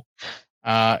ago,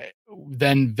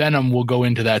 then Venom will go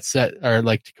into that set, or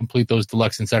like to complete those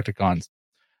deluxe Insecticons.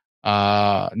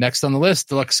 Next on the list,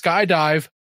 deluxe Skydive.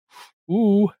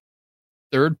 Ooh,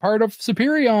 third part of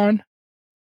Superion.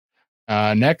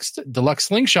 Next, deluxe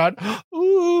Slingshot.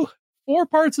 Ooh, 4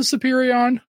 parts of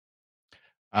Superion.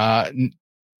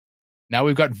 Now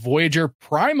we've got Voyager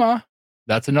Prima.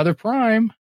 That's another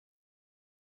Prime.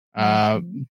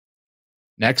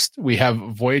 Next, we have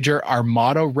Voyager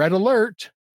Armada Red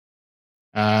Alert.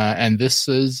 And this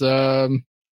is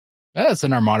that's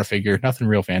an Armada figure. Nothing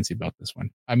real fancy about this one.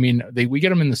 I mean, we get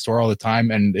them in the store all the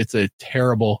time, and it's a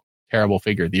terrible, terrible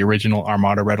figure. The original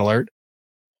Armada Red Alert,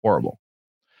 horrible.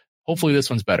 Hopefully this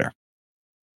one's better.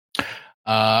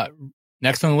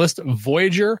 Next on the list,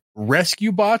 Voyager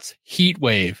Rescue Bots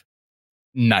Heatwave.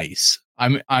 Nice.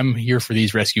 I'm here for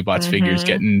these Rescue Bots figures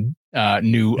getting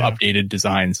new updated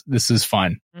designs. This is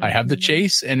fun. I have the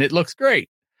chase, and it looks great.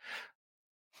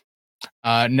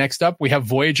 Next up, we have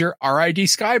Voyager RID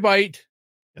Skybite.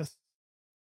 Yes.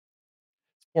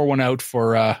 Pour one out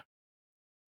for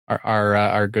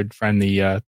our good friend.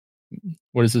 The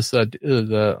what is this?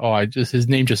 His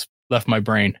name just left my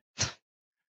brain.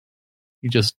 He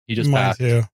just passed.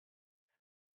 Too.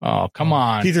 Oh, come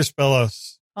on, Peter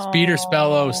Spellos. Peter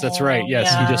Spellos. That's right. Yes,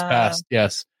 he just passed.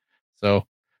 Yes. So,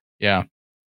 yeah.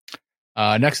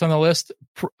 Next on the list,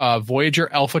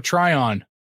 Voyager Alpha Trion,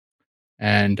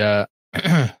 and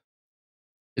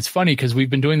it's funny because we've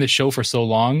been doing this show for so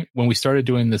long. When we started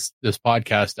doing this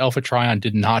podcast, Alpha Trion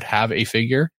did not have a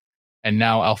figure, and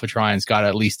now Alpha Trion's got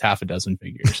at least half a dozen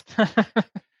figures.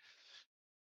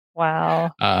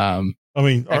 Wow. I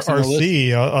mean,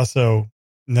 RC also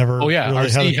never. Oh yeah, really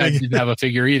RC didn't have a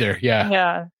figure either. Yeah,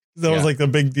 yeah. That was like the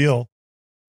big deal.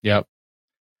 Yep.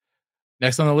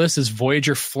 Next on the list is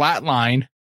Voyager Flatline.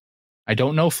 I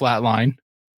don't know Flatline.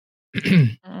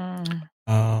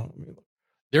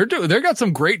 They're got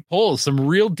some great pulls, some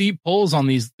real deep pulls on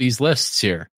these lists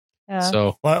here. Yeah.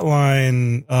 So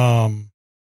Flatline,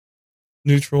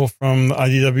 neutral from the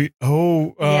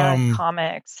IDW.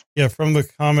 Comics. Yeah, from the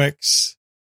comics.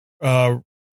 It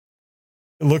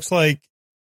looks like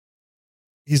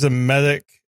he's a medic,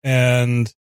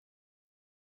 and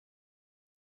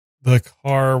the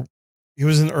car. He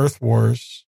was in Earth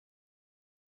Wars.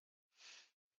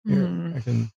 Here, I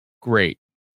can. Great.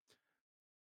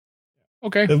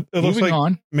 Okay. It looks moving like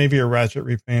on. Maybe a Ratchet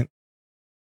repaint.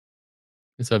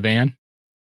 It's a van.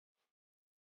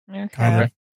 Okay.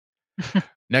 Kind of.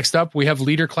 Next up, we have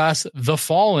Leader Class The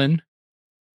Fallen.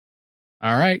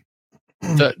 All right.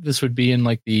 This would be in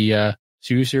like the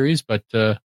Sue series, but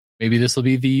maybe this will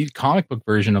be the comic book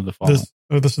version of The Fallen.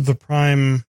 This is the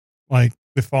Prime, like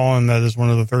The Fallen. That is one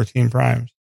of the 13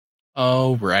 Primes.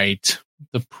 Oh, right.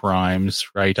 The Primes.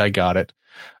 Right. I got it.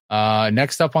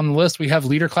 Next up on the list, we have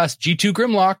Leader Class G2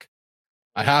 Grimlock.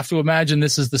 I have to imagine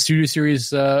this is the Studio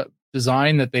Series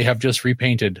design that they have just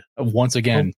repainted once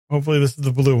again. Hopefully this is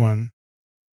the blue one.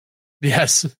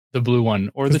 Yes, the blue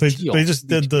one. Or the teal. They just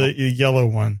did the yellow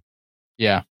one.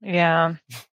 Yeah. Yeah.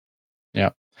 Yeah.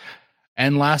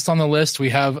 And last on the list, we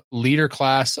have Leader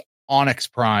Class Onyx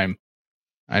Prime.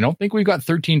 I don't think we've got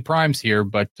 13 primes here,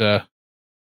 but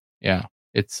yeah,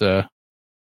 it's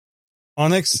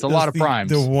Onyx. It's a lot of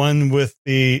primes. The one with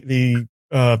the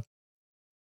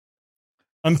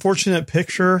unfortunate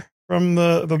picture from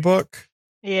the book.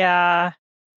 Yeah.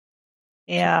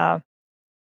 Yeah.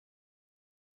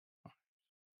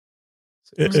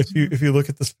 If you look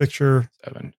at this picture,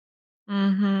 7.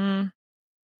 Mm-hmm.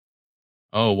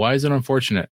 Oh, why is it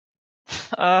unfortunate?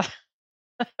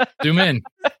 Zoom in.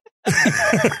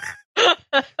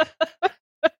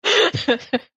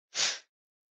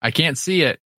 I can't see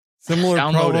it. Similar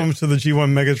problem to the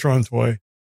G1 Megatron toy.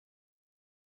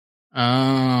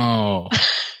 Oh.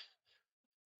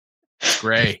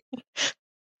 Gray.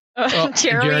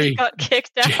 Jeremy got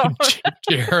kicked out.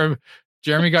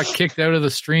 Jeremy got kicked out of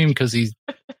the stream because he's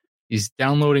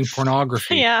downloading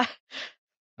pornography. Yeah.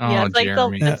 Oh, yeah,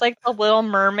 it's like the Little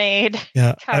Mermaid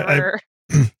cover.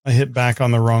 I hit back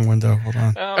on the wrong window. Hold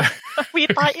on. Oh, we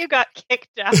thought you got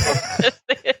kicked out.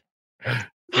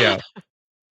 Yeah.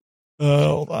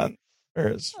 Hold on.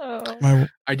 Where is I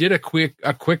did a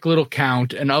quick little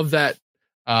count, and of that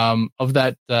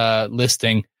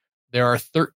listing, there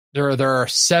are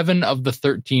 7 of the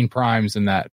 13 primes in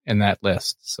that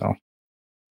list. So,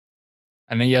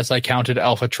 and then yes, I counted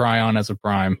Alpha Trion as a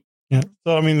prime. Yeah.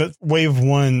 So I mean, that's wave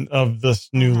 1 of this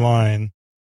new line.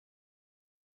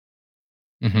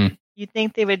 Mm-hmm. You'd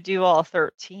think they would do all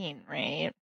 13,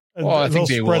 right? Well, I think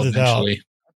they will eventually.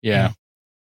 Yeah.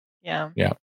 Yeah.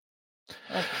 Yeah.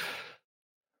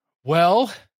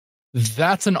 Well,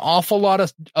 That's an awful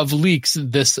lot of leaks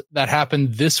that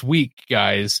happened this week,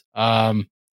 guys.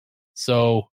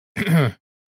 So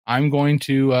I'm going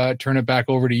to turn it back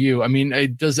over to you. I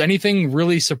mean, does anything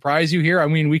really surprise you here? I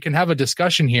mean, we can have a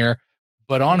discussion here,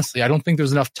 but honestly, I don't think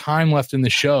there's enough time left in the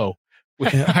show.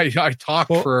 I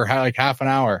talked for like half an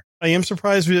hour. I am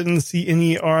surprised we didn't see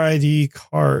any RID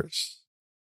cars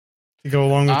to go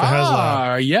along with the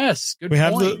HasLab. Yes, good we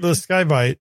point. have the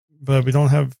Skybite, but we don't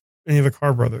have any of the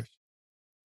Car Brothers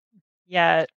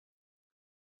yet.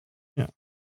 Yeah.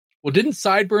 Well, didn't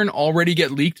Sideburn already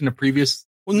get leaked in a previous?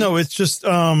 Well, no, it's just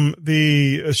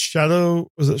the Shadow.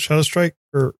 Was it Shadow Strike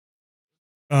or?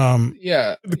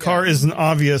 Yeah, the car is an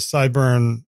obvious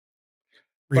Sideburn.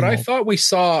 But I thought we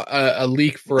saw a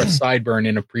leak for a Sideburn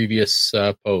in a previous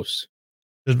post.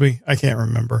 Did we? I can't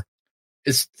remember.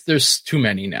 There's too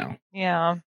many now.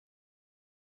 Yeah.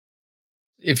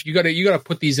 If you gotta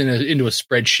put these into a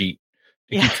spreadsheet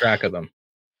to keep track of them.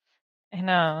 I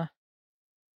know.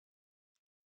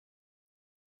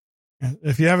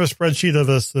 If you have a spreadsheet of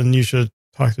this, then you should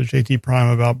talk to JT Prime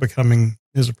about becoming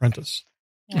his apprentice.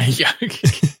 Yeah.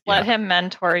 Let him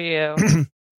mentor you.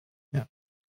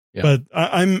 Yeah. But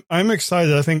I'm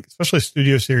excited. I think, especially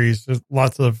Studio Series, there's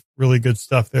lots of really good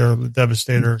stuff there. The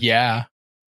Devastator. Yeah.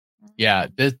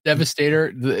 The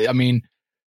Devastator. I mean,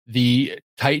 the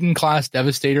Titan class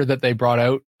Devastator that they brought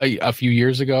out a few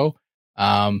years ago.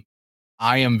 I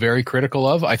am very critical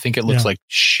of. I think it looks like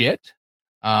shit.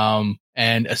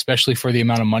 And especially for the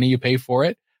amount of money you pay for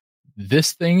it,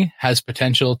 this thing has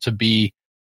potential to be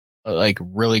like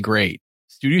really great.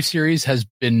 Studio Series has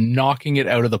been knocking it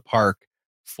out of the park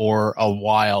for a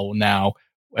while now,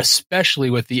 especially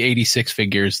with the 86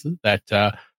 figures that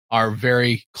are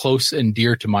very close and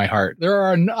dear to my heart. There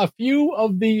are a few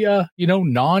of the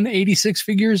non 86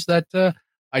 figures that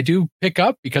I do pick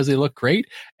up because they look great,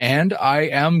 and I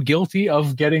am guilty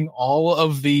of getting all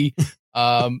of the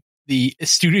the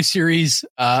Studio Series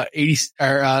 80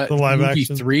 or the live movie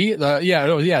action 3.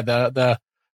 The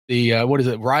what is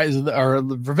it?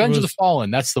 Revenge of the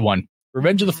Fallen. That's the one.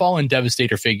 Revenge of the Fallen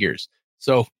Devastator figures.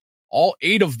 So all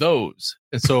 8 of those.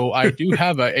 And so I do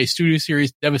have a Studio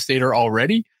Series Devastator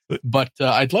already, but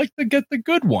I'd like to get the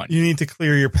good one. You need to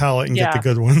clear your palette and get the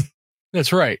good one.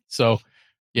 That's right. So,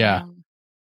 yeah.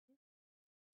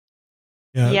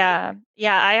 Yeah.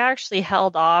 I actually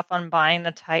held off on buying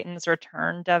the Titans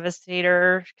Return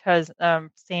Devastator because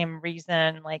same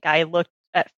reason. Like I looked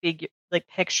at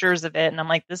pictures of it and I'm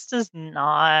like, this does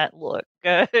not look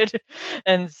good.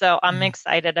 And so I'm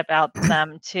excited about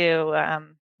them too.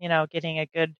 Getting a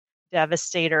good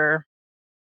Devastator.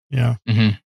 Yeah.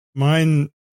 Mm-hmm. Mine,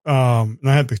 and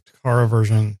I had the Takara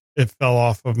version. It fell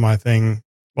off of my thing,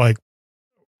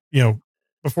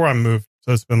 before I moved.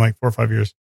 So it's been like 4 or 5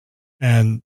 years.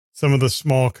 And some of the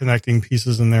small connecting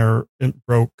pieces in there, it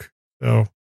broke. So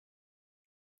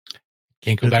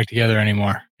can't go back together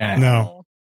anymore. No.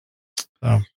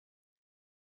 So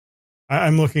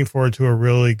I'm looking forward to a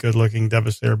really good looking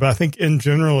Devastator. But I think in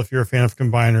general, if you're a fan of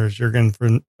combiners, you're going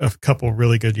for a couple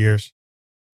really good years.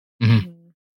 Mm-hmm.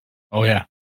 Oh yeah.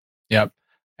 Yep.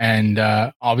 And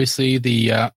obviously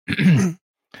the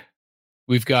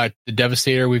we've got the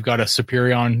Devastator, we've got a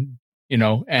Superion,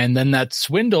 and then that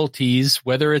Swindle tease,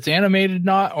 whether it's animated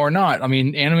or not. I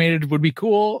mean, animated would be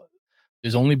cool.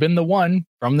 There's only been the one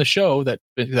from the show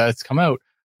that's come out,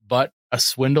 but a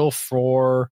Swindle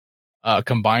for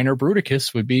Combiner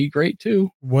Bruticus would be great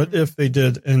too. What if they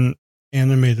did an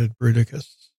animated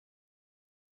Bruticus?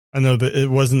 I know that it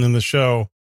wasn't in the show,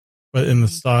 but in the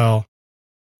style.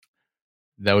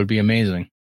 That would be amazing.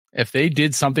 If they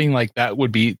did something like that,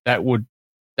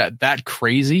 that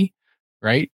crazy,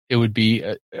 right? It would be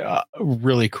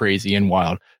really crazy and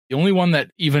wild. The only one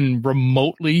that even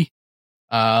remotely,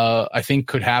 I think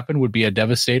could happen would be a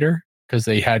Devastator because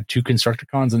they had 2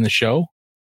 Constructicons in the show.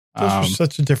 Those are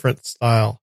such a different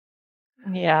style.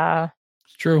 Yeah.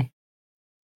 It's true.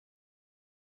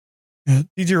 Yeah,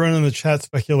 DJ Run in the chat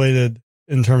speculated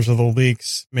in terms of the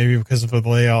leaks, maybe because of the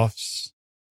layoffs,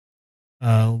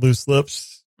 loose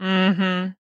lips.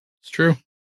 Mm-hmm. It's true.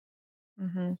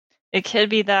 Mm-hmm. It could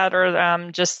be that,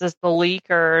 or just as the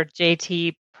leaker,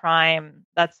 JT Prime.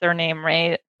 That's their name,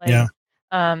 right? Yeah.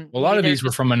 A lot of these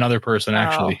were from another person,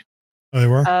 actually. Oh, they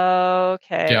were?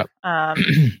 Okay.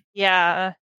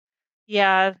 Yeah.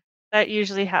 Yeah. That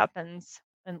usually happens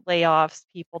in layoffs.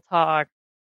 People talk.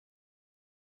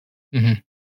 Mm-hmm.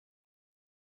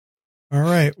 All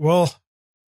right. Well,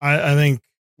 I think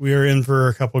we are in for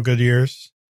a couple good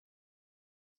years.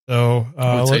 So,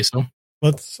 I would say so.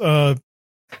 Let's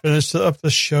finish up the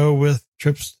show with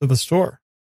trips to the store.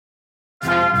 The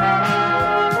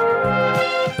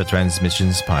The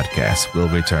Transmissions Podcast will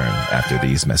return after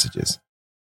these messages.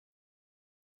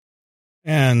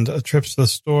 And a trip to the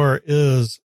store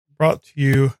is brought to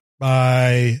you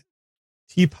by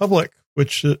TeePublic,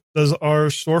 which does our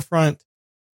storefront.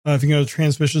 If you go to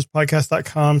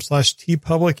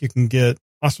transmissionspodcast.com/TeePublic, you can get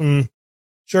awesome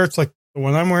shirts like the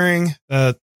one I'm wearing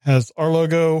that has our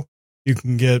logo. You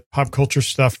can get pop culture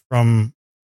stuff from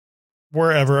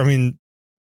wherever. I mean,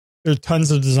 there are tons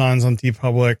of designs on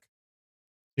TeePublic.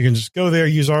 You can just go there,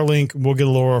 use our link, and we'll get a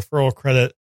little referral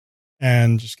credit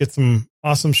and just get some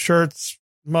awesome shirts,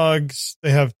 mugs.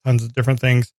 They have tons of different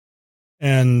things.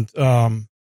 And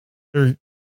they're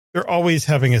always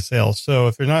having a sale. So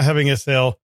if they're not having a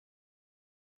sale,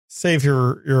 save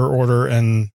your order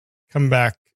and come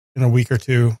back in a week or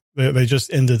two. They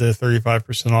just ended a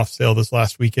 35% off sale this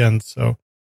last weekend. So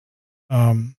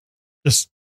just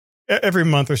every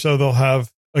month or so, they'll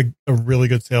have a really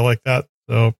good sale like that.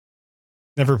 So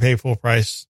never pay full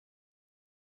price.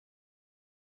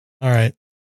 All right.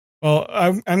 Well,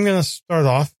 I'm going to start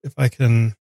off if I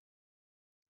can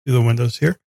do the windows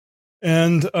here.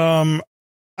 And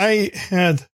I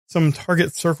had some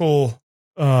Target Circle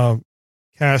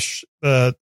cash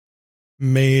that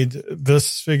made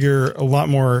this figure a lot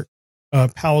more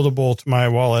palatable to my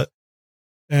wallet.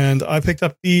 And I picked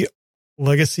up the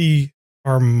Legacy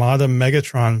Armada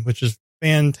Megatron, which is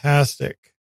fantastic.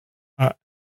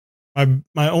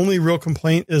 My only real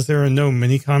complaint is there are no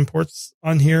Minicon ports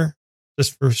on here,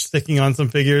 just for sticking on some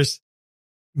figures.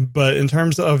 But in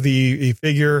terms of the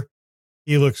figure,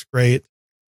 he looks great.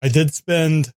 I did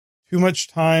spend too much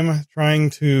time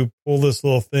trying to pull this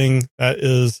little thing that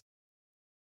is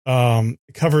it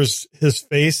covers his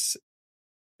face,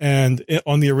 and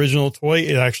on the original toy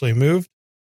it actually moved.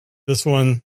 This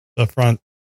one, the front,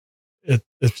 it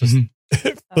just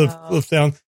it flips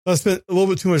down. So I spent a little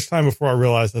bit too much time before I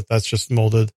realized that that's just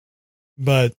molded,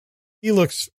 but he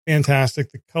looks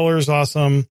fantastic. The color is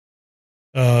awesome.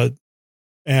 And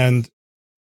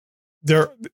there,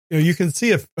 you can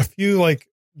see a few like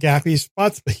gappy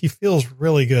spots, but he feels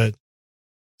really good.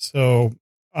 So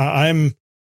I'm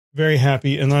very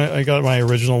happy. And I got my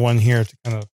original one here to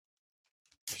kind of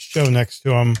show next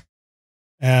to him,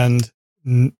 and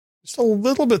just a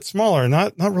little bit smaller,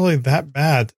 not really that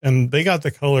bad. And they got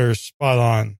the colors spot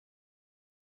on.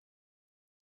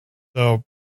 So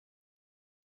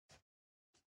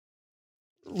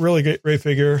really great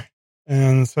figure.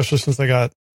 And especially since I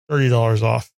got $30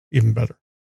 off, even better.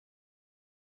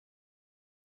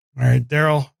 All right,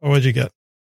 Daryl, what'd you get?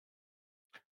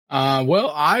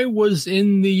 Well, I was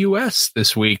in the U.S.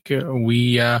 this week.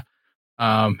 We had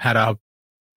a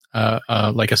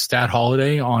stat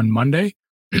holiday on Monday,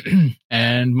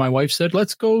 and my wife said,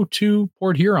 "Let's go to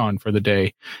Port Huron for the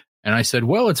day." And I said,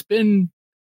 "Well, it's been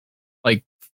like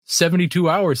 72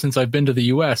 hours since I've been to the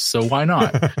U.S., so why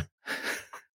not?"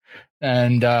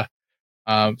 And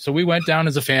so we went down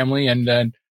as a family, and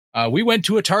then we went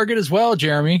to a Target as well,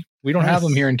 Jeremy. We don't have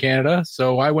them here in Canada,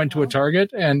 so I went to a Target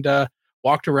and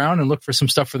walked around and looked for some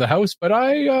stuff for the house. But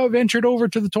I ventured over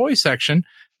to the toy section,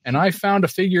 and I found a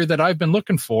figure that I've been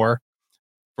looking for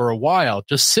a while,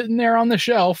 just sitting there on the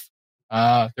shelf.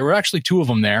 There were actually two of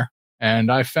them there,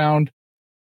 and I found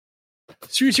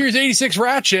Series 86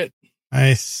 Ratchet.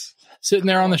 Nice. Sitting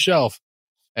there on the shelf.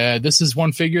 This is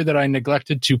one figure that I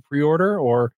neglected to pre-order,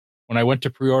 or when I went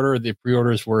to pre-order, the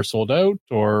pre-orders were sold out,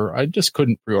 or I just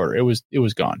couldn't pre-order. It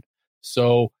was gone.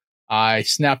 So I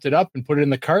snapped it up and put it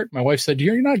in the cart. My wife said,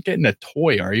 "You're not getting a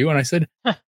toy, are you?" And I said,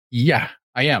 "Yeah,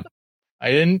 I am. I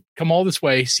didn't come all this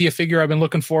way, see a figure I've been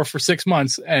looking for 6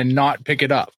 months and not pick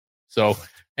it up." So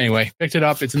anyway, picked it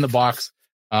up. It's in the box.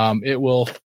 It will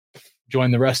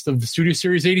join the rest of the Studio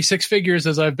Series 86 figures,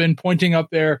 as I've been pointing up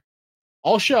there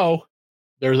all show.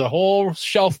 There's a whole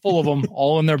shelf full of them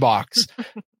all in their box.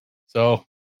 So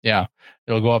yeah,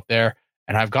 it'll go up there,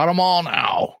 and I've got them all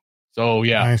now. So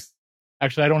yeah. Nice.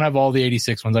 Actually, I don't have all the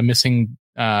 86 ones. I'm missing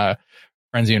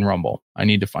Frenzy and Rumble. I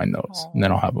need to find those, and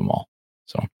then I'll have them all.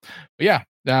 So, but yeah,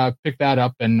 pick that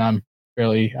up, and I'm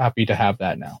fairly happy to have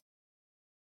that now.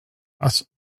 Awesome.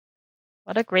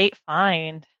 What a great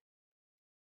find.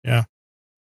 Yeah.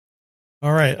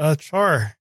 All right.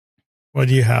 Char, what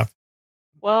do you have?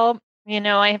 Well,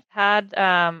 I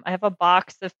have a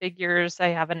box of figures I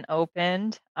haven't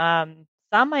opened. Some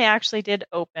I actually did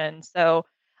open. So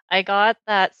I got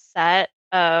that set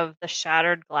of the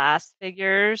Shattered Glass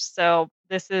figures. So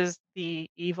this is the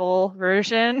evil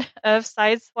version of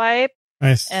Sideswipe.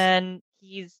 Nice. And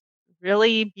he's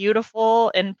really beautiful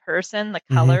in person. The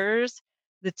colors,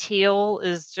 the teal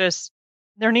is just,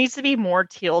 there needs to be more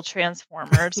teal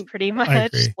Transformers, pretty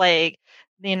much. Like,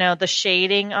 the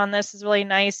shading on this is really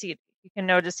nice. You can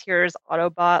notice here is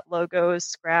Autobot logos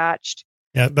scratched.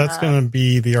 Yeah, that's going to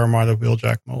be the Armada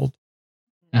Wheeljack mold.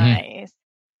 Nice.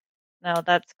 No,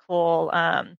 that's cool.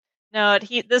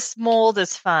 This mold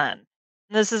is fun.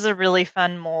 This is a really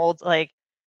fun mold. Like,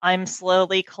 I'm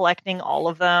slowly collecting all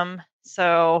of them.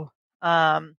 So,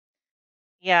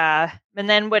 yeah. And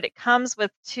then what it comes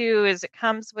with too is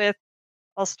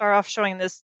I'll start off showing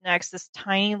this next, this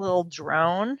tiny little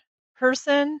drone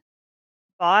person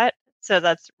bot. So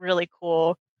that's really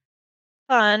cool.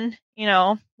 Fun,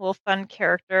 little fun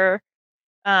character.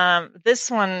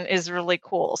 This one is really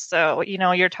cool. So,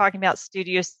 you're talking about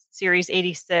Studio Series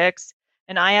 86,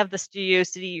 and I have the Studio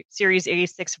Series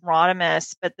 86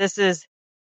 Rodimus, but this is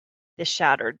the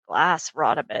Shattered Glass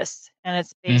Rodimus, and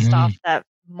it's based off that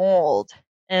mold.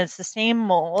 And it's the same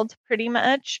mold, pretty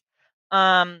much.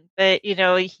 But,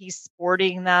 he's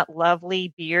sporting that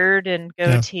lovely beard and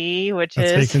goatee, which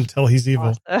That's how you can tell he's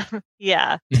evil. Awesome.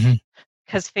 Yeah.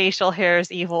 Because facial hair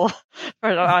is evil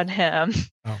on him.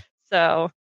 Oh.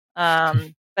 So,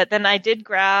 but then I did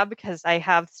grab, because I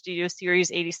have Studio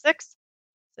Series 86,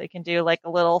 so you can do like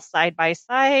a little side by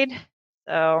side.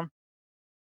 So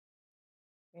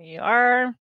here you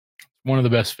are. One of the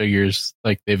best figures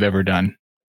like they've ever done.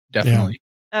 Definitely.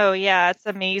 Yeah. Oh yeah, it's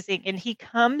amazing. And he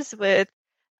comes with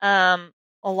a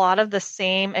lot of the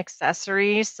same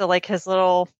accessories. So like his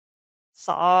little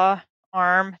saw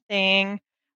arm thing.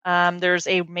 There's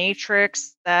a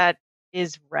matrix that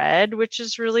is red, which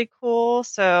is really cool.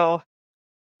 So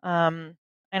I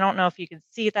don't know if you can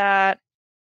see that.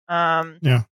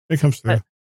 Yeah, it comes through.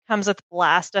 Comes with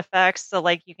blast effects, so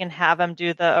like you can have him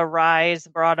do the Arise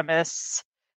Brotimus,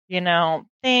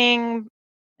 thing.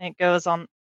 It goes on.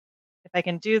 If I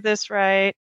can do this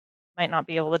right, might not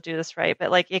be able to do this right, but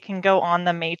like it can go on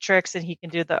the matrix, and he can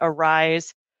do the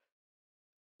Arise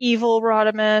Evil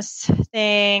Rodimus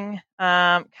thing.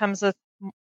 Comes with.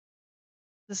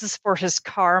 This is for his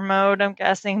car mode, I'm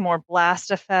guessing, more blast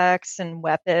effects and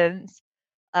weapons.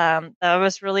 That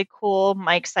was really cool.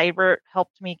 Mike Seibert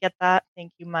helped me get that.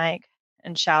 Thank you, Mike,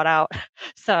 and shout out.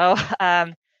 So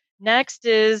next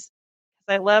is,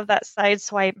 because I love that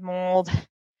Sideswipe mold.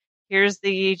 Here's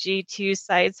the G2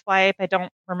 Sideswipe. I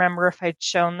don't remember if I'd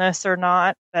shown this or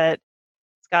not, but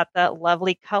it's got that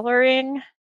lovely coloring.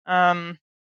 So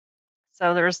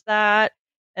there's that.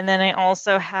 And then I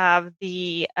also have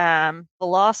the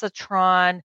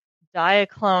Velocitron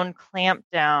Diaclone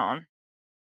Clampdown.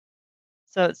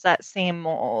 So it's that same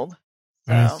mold.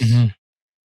 So, Nice.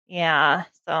 Yeah.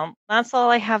 So that's all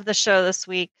I have to show this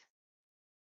week.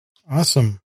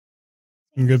 Awesome.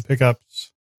 Some good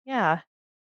pickups. Yeah.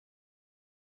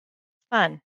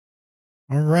 Fun.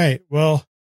 All right. Well, I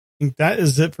think that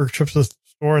is it for Trips to the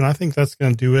Store, and I think that's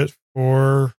going to do it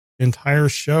for the entire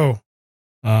show.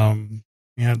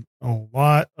 We had a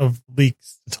lot of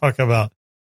leaks to talk about.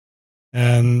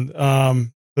 And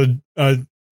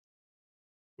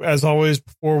as always,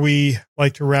 before we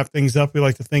like to wrap things up, we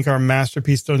like to thank our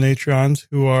Masterpiece Donatrons,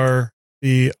 who are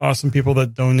the awesome people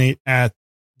that donate at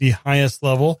the highest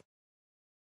level.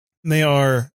 They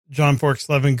are John Forks,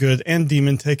 Levin Good, and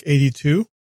Demon Tech 82.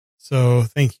 So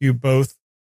thank you both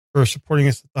for supporting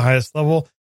us at the highest level.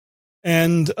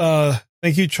 And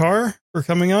thank you, Char, for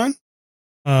coming on.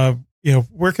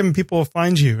 Where can people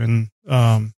find you? And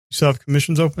you still have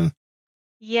commissions open?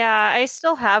 Yeah, I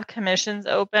still have commissions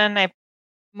open. I'm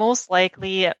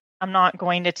not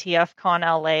going to TFCon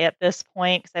LA at this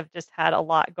point because I've just had a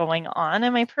lot going on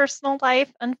in my personal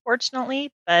life,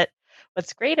 unfortunately. But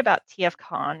what's great about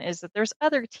TFCon is that there's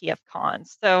other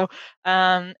TFCons. So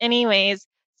anyways,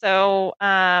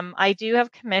 I do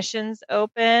have commissions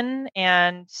open.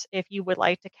 And if you would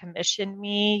like to commission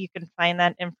me, you can find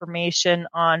that information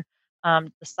on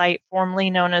the site formerly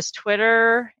known as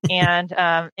Twitter and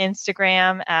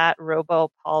Instagram at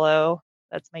RoboPaulo.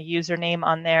 That's my username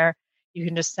on there. You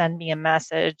can just send me a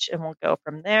message and we'll go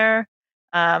from there.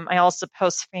 I also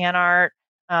post fan art,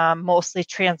 mostly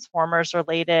Transformers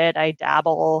related. I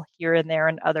dabble here and there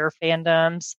in other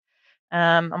fandoms.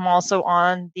 I'm also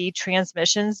on the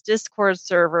Transmissions Discord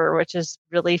server, which is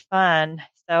really fun.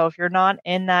 So if you're not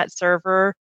in that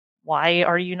server, why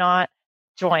are you not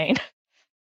joined?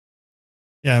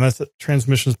 Yeah, and that's at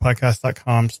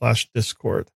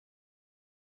transmissionspodcast.com/Discord.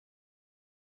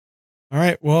 All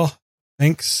right. Well,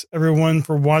 thanks everyone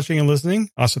for watching and listening.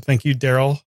 Also, thank you,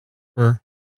 Daryl, for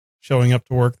showing up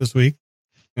to work this week.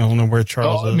 I don't know where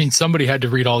Charles is. I mean, somebody had to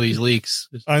read all these leaks.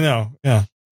 I know. Yeah. It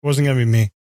wasn't going to be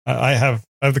me. I have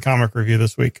the comic review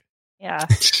this week. Yeah.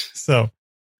 So,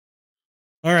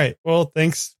 all right. Well,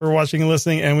 thanks for watching and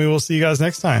listening, and we will see you guys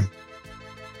next time.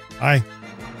 Bye.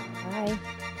 Bye.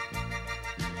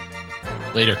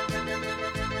 Later.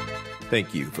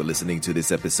 Thank you for listening to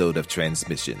this episode of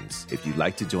Transmissions. If you'd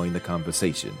like to join the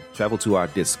conversation, travel to our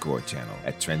Discord channel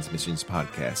at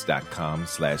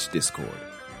transmissionspodcast.com/Discord.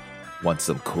 Want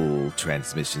some cool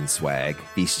transmission swag?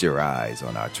 Feast your eyes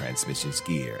on our transmissions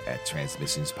gear at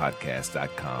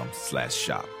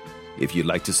transmissionspodcast.com/shop. If you'd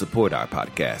like to support our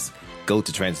podcast, go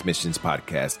to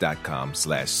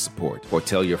transmissionspodcast.com/support or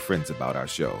tell your friends about our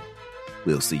show.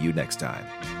 We'll see you next time.